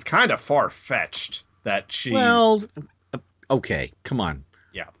of far fetched that she's. Well, okay, come on.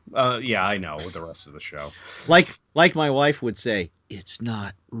 Yeah, yeah, I know with the rest of the show. Like my wife would say, it's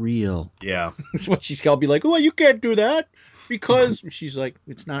not real. Yeah, that's what she's gonna be like. Oh, you can't do that because she's like,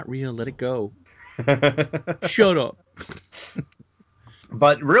 it's not real. Let it go. Shut up.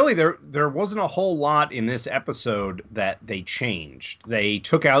 But really, there wasn't a whole lot in this episode that they changed. They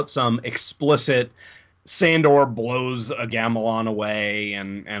took out some explicit Sandor blows a Gamelon away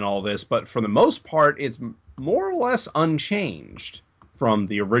and all this, but for the most part, it's more or less unchanged from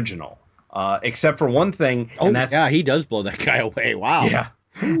the original, except for one thing. And that's he does blow that guy away. Wow. Yeah,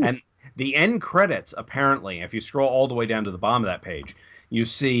 and the end credits apparently, if you scroll all the way down to the bottom of that page, you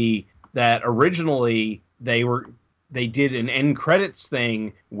see that originally they did an end credits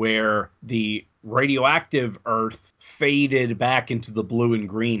thing where the radioactive Earth faded back into the blue and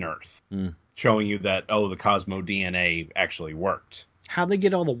green Earth, showing you that, the Cosmo DNA actually worked. How'd they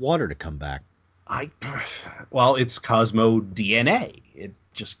get all the water to come back? Well, it's Cosmo DNA. It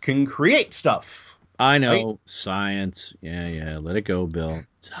just can create stuff. I know. Right? Science. Yeah. Let it go, Bill.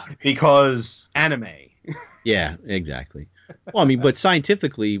 Because anime. Yeah, exactly. Well, I mean, but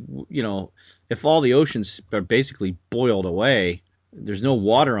scientifically, if all the oceans are basically boiled away, there's no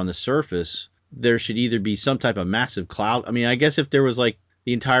water on the surface, there should either be some type of massive cloud. I mean, I guess if there was like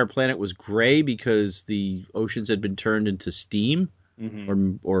the entire planet was gray because the oceans had been turned into steam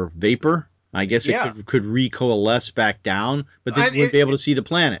or vapor, I guess it could recoalesce back down, but then you wouldn't be able to see the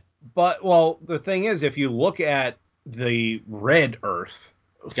planet. But, well, the thing is, if you look at the red Earth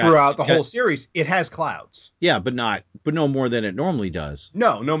throughout the whole series, it has clouds. Yeah, but no more than it normally does.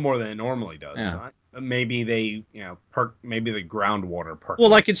 No more than it normally does. Yeah. Maybe they, maybe the groundwater perk. Well,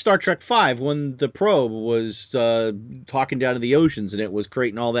 like in Star Trek V, when the probe was talking down to the oceans and it was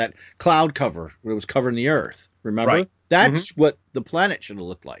creating all that cloud cover, it was covering the Earth. Remember? Right. That's what the planet should have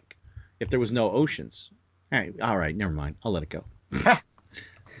looked like if there was no oceans. All right, never mind. I'll let it go.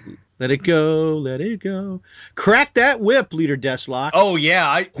 Let it go, let it go. Crack that whip, Leader Deathlock. Oh,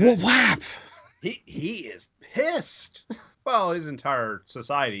 yeah. Whap! He is pissed. Well, his entire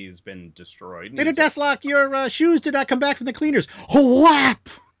society has been destroyed. Leader Deathlock, your shoes did not come back from the cleaners. Whap!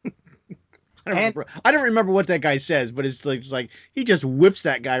 I don't remember what that guy says, but it's like he just whips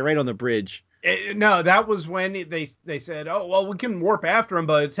that guy right on the bridge. No, that was when they said, "Oh, well, we can warp after him,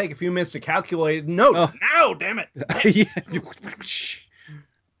 but it'll take a few minutes to calculate." No, damn it!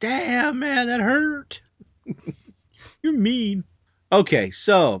 Damn, man, that hurt. You're mean. Okay,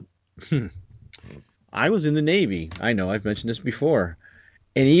 so I was in the Navy. I know, I've mentioned this before.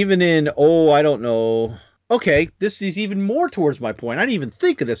 And even in, I don't know. Okay, this is even more towards my point. I didn't even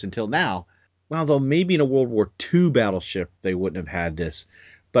think of this until now. Well, though maybe in a World War II battleship, they wouldn't have had this.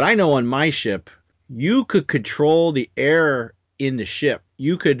 But I know on my ship, you could control the air in the ship.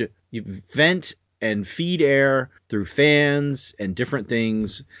 You could vent and feed air through fans and different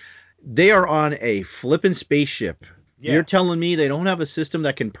things. They are on a flippin' spaceship. Yeah. You're telling me they don't have a system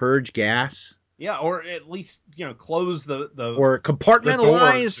that can purge gas? Yeah, or at least, close the or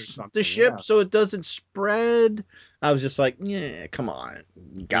compartmentalize the ship so it doesn't spread. I was just like, yeah, come on,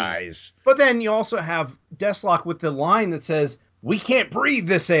 guys. But then you also have Deathlock with the line that says, "We can't breathe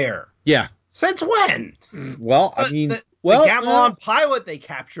this air." Yeah. Since when? Well, I mean, the Gamelon pilot they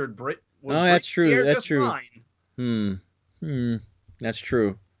captured no, that's true. That's true. That's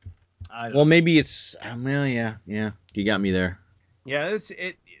true. Well, maybe it's yeah. You got me there. Yeah,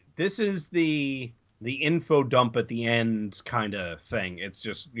 this is the info dump at the end kind of thing. It's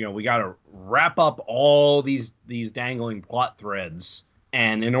just, we got to wrap up all these dangling plot threads.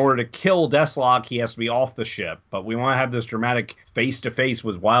 And in order to kill Deathlock, he has to be off the ship. But we want to have this dramatic face-to-face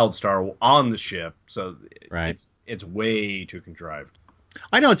with Wildstar on the ship. So it's way too contrived.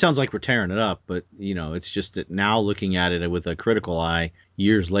 I know it sounds like we're tearing it up, but, it's just that now looking at it with a critical eye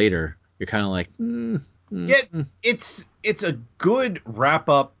years later, you're kind of like, Yeah, it's a good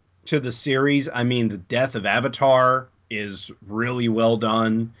wrap-up to the series. I mean, the death of Avatar is really well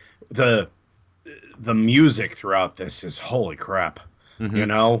done. The music throughout this is holy crap.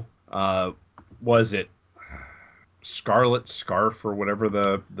 Mm-hmm. Was it Scarlet Scarf or whatever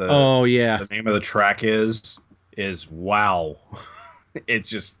the name of the track is wow. It's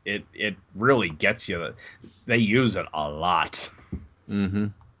just it really gets you. They use it a lot. Mm-hmm.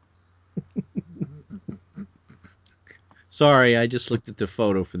 Sorry, I just looked at the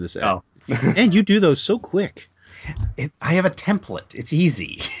photo for this ad. And you do those so quick. I have a template. It's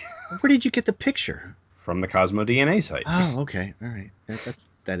easy. Where did you get the picture? From the Cosmo DNA site. Oh, okay. All right.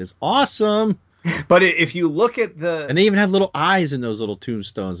 That is awesome. But if you look at the... And they even have little eyes in those little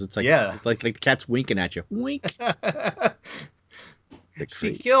tombstones. It's like, like the cat's winking at you. Wink.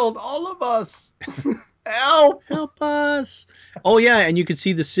 She killed all of us. Help! Help us. Oh, yeah, and you can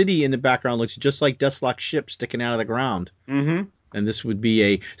see the city in the background looks just like Deathlock's ship sticking out of the ground. Mm-hmm. And this would be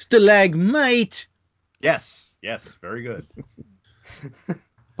a stalagmite. Yes, very good.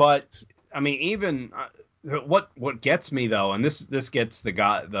 But, I mean, even... what gets me, though, and this gets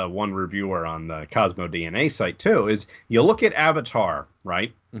the one reviewer on the Cosmo DNA site, too, is you look at Avatar,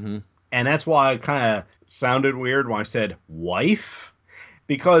 right? Mm-hmm. And that's why it kind of sounded weird when I said wife.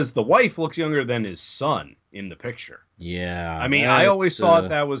 Because the wife looks younger than his son in the picture. Yeah. I mean, I always thought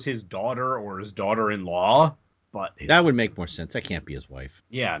that was his daughter or his daughter-in-law, but... That would make more sense. That can't be his wife.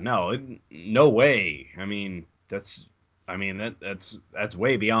 Yeah, no way. I mean, that's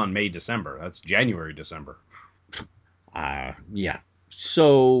way beyond May, December. That's January, December. Yeah.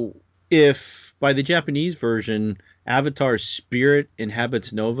 So, if by the Japanese version, Avatar's spirit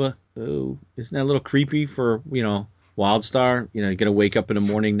inhabits Nova, isn't that a little creepy for, Wildstar? You're going to wake up in the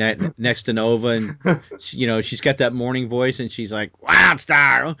morning next to Nova and, she's got that morning voice and she's like,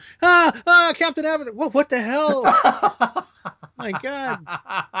 Wildstar! Captain Avatar! What the hell? My God.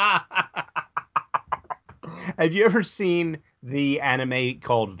 Have you ever seen the anime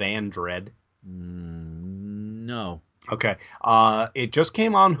called Van Dread? No. Okay. It just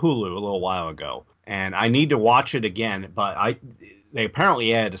came on Hulu a little while ago, and I need to watch it again. But they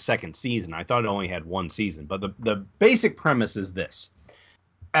apparently added a second season. I thought it only had one season. But the basic premise is this: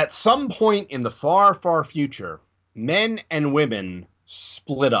 at some point in the far, far future, men and women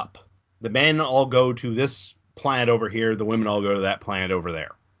split up. The men all go to this planet over here. The women all go to that planet over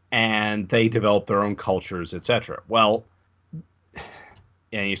there, and they develop their own cultures, etc. Well,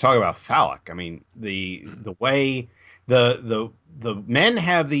 and you talk about phallic. I mean, the way the men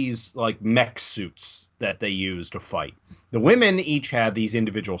have these like mech suits that they use to fight. The women each have these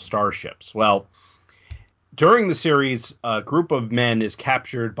individual starships. Well, during the series, a group of men is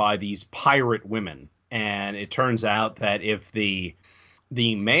captured by these pirate women, and it turns out that if the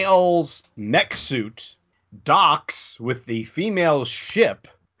male's mech suit docks with the female's ship,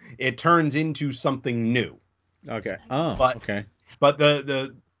 it turns into something new. Okay. Oh, But okay. But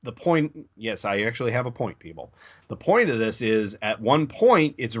the point, yes, I actually have a point, people. The point of this is at one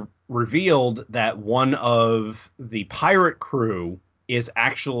point it's revealed that one of the pirate crew is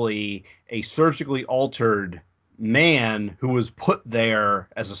actually a surgically altered man who was put there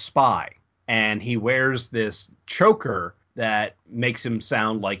as a spy. And he wears this choker that makes him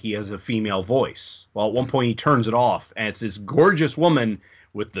sound like he has a female voice. Well, at one point he turns it off, and it's this gorgeous woman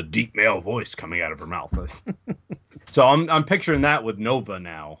with the deep male voice coming out of her mouth. So I'm picturing that with Nova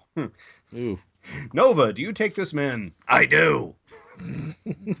now. Ooh. Nova, do you take this man? I do.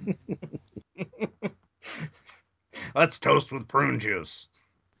 Let's toast with prune juice.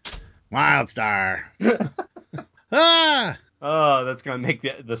 Wildstar. Ah! Oh, that's gonna make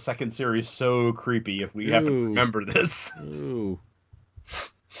the second series so creepy if we happen to Ooh. remember this. Ooh.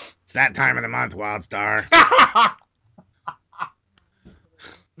 It's that time of the month, Wildstar.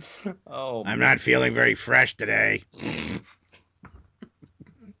 Oh, I'm man. not feeling very fresh today.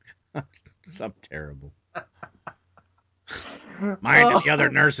 Some terrible. Mine and the other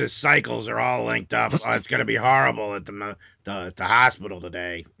nurses' cycles are all linked up. Oh, it's going to be horrible at the hospital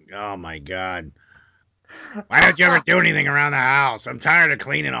today. Oh, my God. Why don't you ever do anything around the house? I'm tired of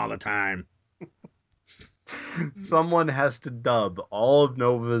cleaning all the time. Someone has to dub all of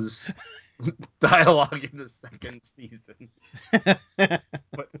Nova's dialogue in the second season.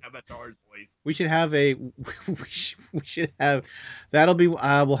 But Avatar's voice. We should have a. We should have. That'll be.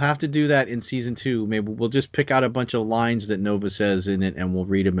 We'll have to do that in season 2. Maybe we'll just pick out a bunch of lines that Nova says in it, and we'll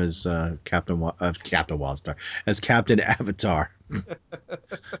read them as Captain Wildstar, as Captain Avatar.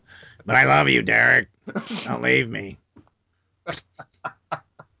 But I love you, Derek. Don't leave me.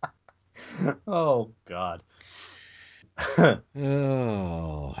 Oh God.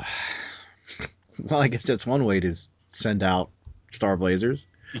 Oh. Well, I guess that's one way to send out Star Blazers.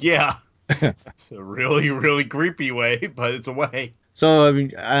 Yeah. It's a really, really creepy way, but it's a way. So, I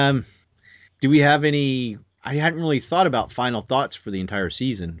mean, do we have any? I hadn't really thought about final thoughts for the entire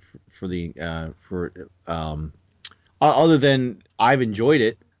season other than I've enjoyed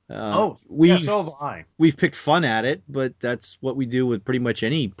it. Yeah, so have I. We've picked fun at it, but that's what we do with pretty much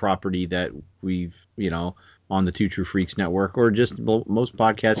any property that we've on the Two True Freaks network, or just most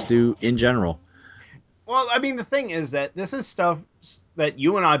podcasts do in general. Well, I mean, the thing is that this is stuff that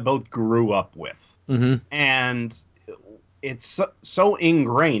you and I both grew up with. Mm-hmm. And it's so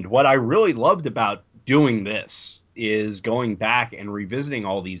ingrained. What I really loved about doing this is going back and revisiting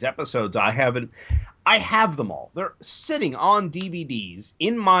all these episodes. I have them all. They're sitting on DVDs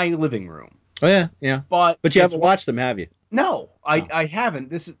in my living room. Oh yeah, yeah. But you haven't watched them, have you? No, I haven't.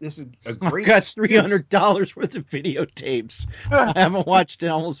 This is a great. I've got $300 worth of videotapes. I haven't watched in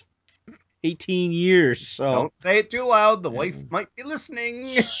almost 18 years. So don't say it too loud. The wife might be listening.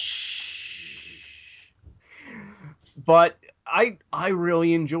 But I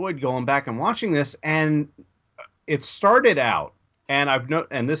really enjoyed going back and watching this, and it started out, and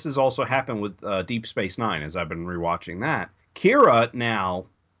and this has also happened with Deep Space Nine as I've been rewatching that. Kira now,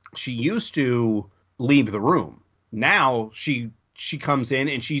 she used to leave the room. Now she comes in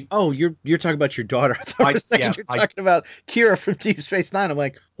and she. Oh, you're talking about your daughter. I thought for a second you're talking about Kira from Deep Space Nine. I'm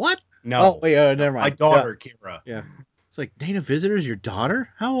like, what? No. Oh, wait, never mind. My daughter, yeah. Kira. Yeah. It's like, Dana Visitor's your daughter?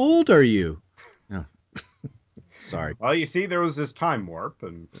 How old are you? No. Sorry. Well, you see, there was this time warp,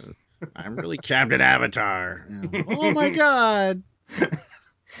 and I'm really Captain Avatar. Oh my God.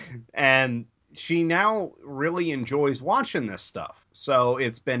 And she now really enjoys watching this stuff. So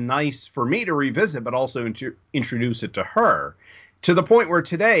it's been nice for me to revisit, but also introduce it to her. To the point where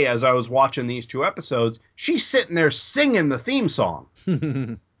today, as I was watching these 2 episodes, she's sitting there singing the theme song.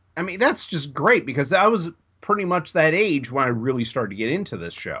 I mean, that's just great because I was pretty much that age when I really started to get into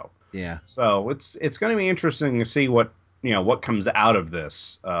this show. Yeah. So it's going to be interesting to see what comes out of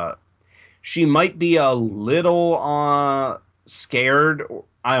this. She might be a little scared.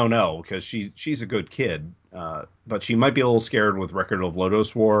 I don't know because she's a good kid, but she might be a little scared with Record of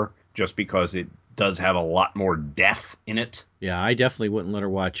Lodoss War just because it does have a lot more death in it. Yeah, I definitely wouldn't let her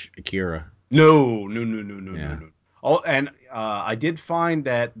watch Akira. No. Yeah. Oh, and I did find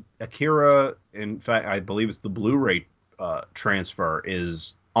that Akira, in fact, I believe it's the Blu-ray transfer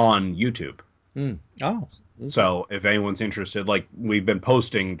is on YouTube. Oh, okay. So if anyone's interested, like we've been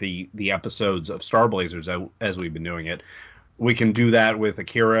posting the episodes of Star Blazers as we've been doing it, we can do that with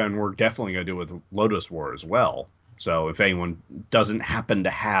Akira, and we're definitely going to do it with Lodoss War as well. So if anyone doesn't happen to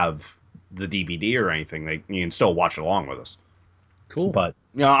have the DVD or anything, you can still watch along with us. Cool. But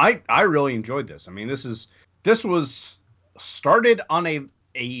I really enjoyed this. I mean, this was started on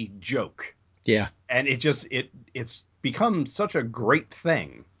a joke. Yeah. And it's become such a great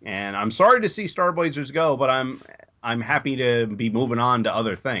thing. And I'm sorry to see Star Blazers go, but I'm happy to be moving on to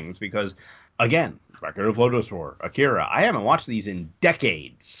other things because, again, Record of Lodoss War, Akira, I haven't watched these in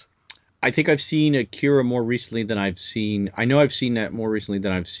decades. I think I've seen Akira more recently than I've seen. I know I've seen that more recently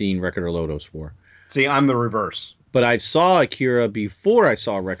than I've seen Record of Lodoss War. See, I'm the reverse. But I saw Akira before I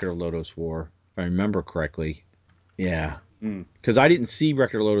saw Record of Lodoss War, if I remember correctly. Yeah. Because I didn't see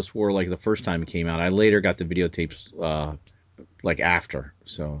Record of Lodoss War like the first time it came out. I later got the videotapes like after.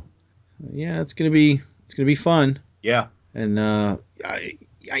 So yeah, it's gonna be fun. Yeah. And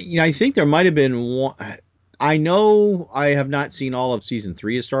I think there might have been one. I know I have not seen all of season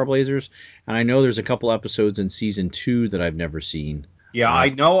 3 of Star Blazers, and I know there's a couple episodes in season 2 that I've never seen. Yeah, I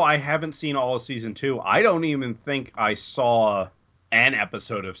know I haven't seen all of season 2. I don't even think I saw an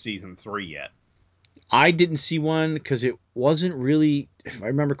episode of season 3 yet. I didn't see one because it wasn't really, if I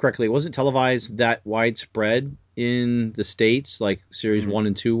remember correctly, it wasn't televised that widespread in the States like series 1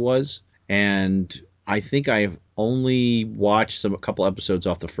 and 2 was. And I think I've only watched a couple episodes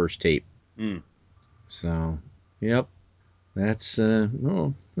off the first tape. So, yep. That's, we're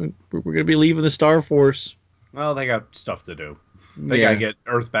going to be leaving the Star Force. Well, they got stuff to do. They got to get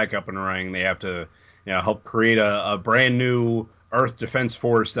Earth back up and running. They have to help create a brand new Earth Defense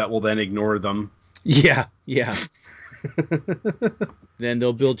Force that will then ignore them. Yeah. Then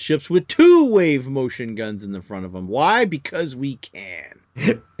they'll build ships with 2 wave motion guns in the front of them. Why? Because we can.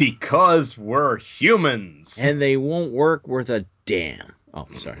 Because we're humans. And they won't work worth a damn. Oh,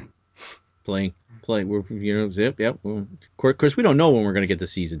 sorry. Playing. We're, zip, yep. Of course, we don't know when we're going to get to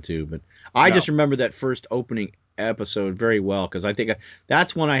season 2, but I just remember that first opening episode very well because I think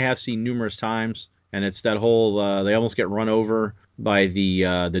that's one I have seen numerous times, and it's that whole they almost get run over by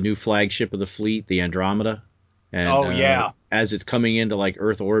the new flagship of the fleet, the Andromeda. And, as it's coming into like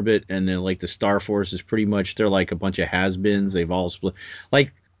Earth orbit, and then like the Star Force is pretty much they're like a bunch of has-beens. They've all split.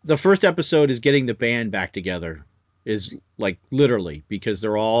 Like the first episode is getting the band back together, is like literally because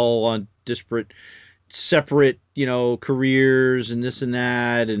they're all on separate, careers and this and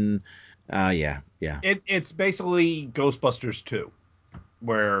that, and yeah. It's basically Ghostbusters 2,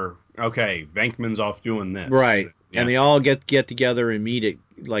 where Venkman's off doing this, right? Yeah. And they all get together and meet at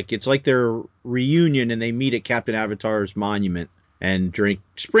it's like their reunion, and they meet at Captain Avatar's monument and drink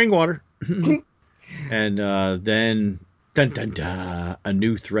spring water, and then dun dun dun, a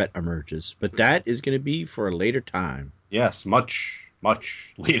new threat emerges, but that is going to be for a later time. Yes, much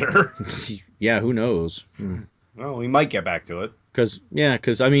later. Yeah, who knows? Well, we might get back to it.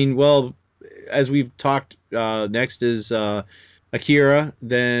 Because I mean, well, as we've talked, next is Akira,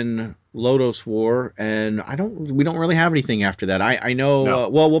 then Lodoss War, and we don't really have anything after that. I know. No.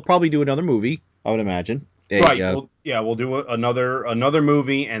 Well, we'll probably do another movie, I would imagine. Right. We'll do another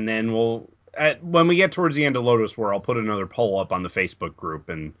movie, and then when we get towards the end of Lodoss War, I'll put another poll up on the Facebook group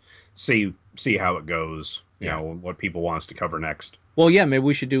and see how it goes. You know, what people want us to cover next. Well, yeah, maybe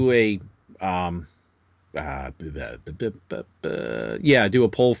we should do a do a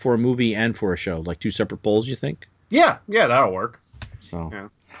poll for a movie and for a show, like 2 separate polls. You think? Yeah, that'll work. So, yeah.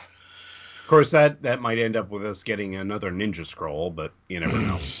 Of course, that might end up with us getting another Ninja Scroll, but you never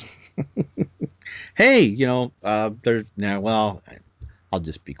know. Hey, there's now. Well, I'll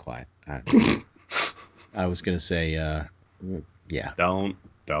just be quiet. I was gonna say, yeah.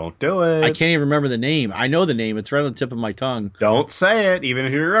 Don't do it. I can't even remember the name. I know the name. It's right on the tip of my tongue. Don't say it. Even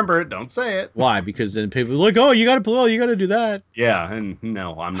if you remember it, don't say it. Why? Because then people are like, oh, you got to do that. Yeah, and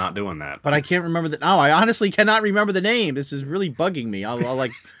no, I'm not doing that. But I can't remember the. No, I honestly cannot remember the name. This is really bugging me. I'll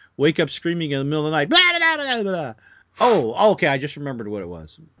like wake up screaming in the middle of the night. Blah, blah, blah, blah, blah. Oh, okay. I just remembered what it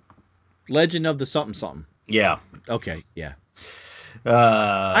was. Legend of the something something. Yeah. Okay. Yeah.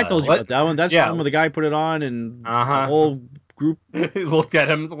 I told you about that one. That's the one where the guy put it on, and the whole group looked at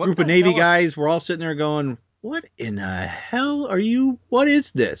him. Group of Navy guys were all sitting there going, what in the hell are you? What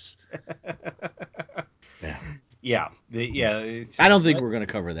is this? Yeah. Yeah, I don't think we're going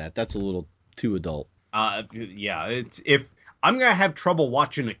to cover that. That's a little too adult. Yeah, it's if I'm gonna have trouble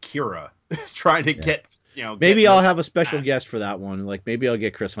watching Akira, trying to get Maybe get I'll no- have a special guest for that one. Like maybe I'll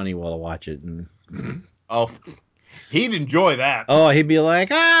get Chris Honeywell to watch it, and Oh, he'd enjoy that. oh, he'd be like,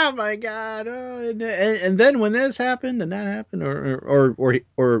 "Oh my god!" Oh, and then when this happened and that happened,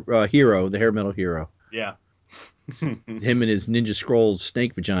 or Hero, the hair metal hero, Yeah. him and his Ninja Scrolls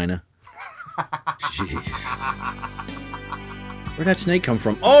snake vagina. Jeez, where'd that snake come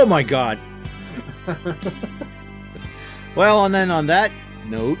from? Oh my god! Well, and then on that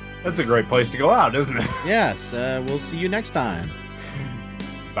note, That's a great place to go out, isn't it? yes, we'll see you next time.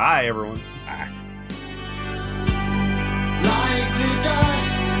 Bye, everyone. Bye. Like the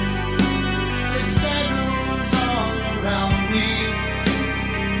dust that settles all around me,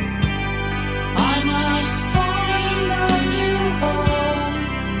 I must find a new home.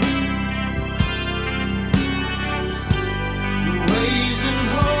 The ways and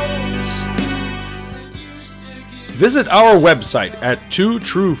hopes that used to give Visit our website at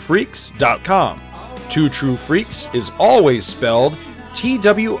twotruefreaks.com. Two True Freaks is always spelled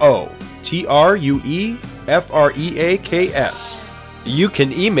TWOTRUEFREAKS. You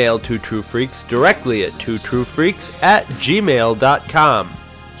can email Two True Freaks directly at twotruefreaks@gmail.com.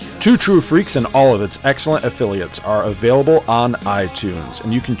 Two True Freaks and all of its excellent affiliates are available on iTunes,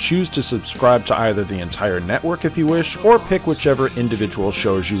 and you can choose to subscribe to either the entire network if you wish, or pick whichever individual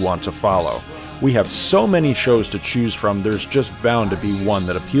shows you want to follow. We have so many shows to choose from, there's just bound to be one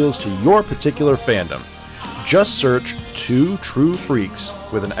that appeals to your particular fandom. Just search Two True Freaks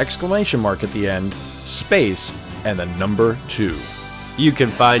with an exclamation mark at the end, space, and the number 2. You can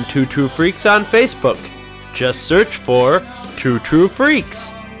find Two True Freaks on Facebook. Just search for Two True Freaks.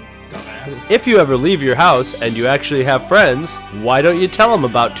 If you ever leave your house and you actually have friends, why don't you tell them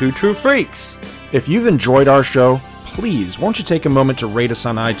about Two True Freaks? If you've enjoyed our show, please won't you take a moment to rate us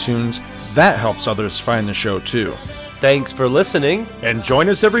on iTunes? That helps others find the show too. Thanks for listening. And join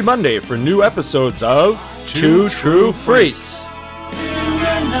us every Monday for new episodes of Two True Freaks. you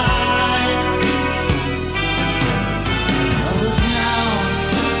and I. But now,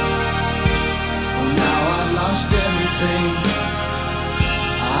 oh, now I've lost everything.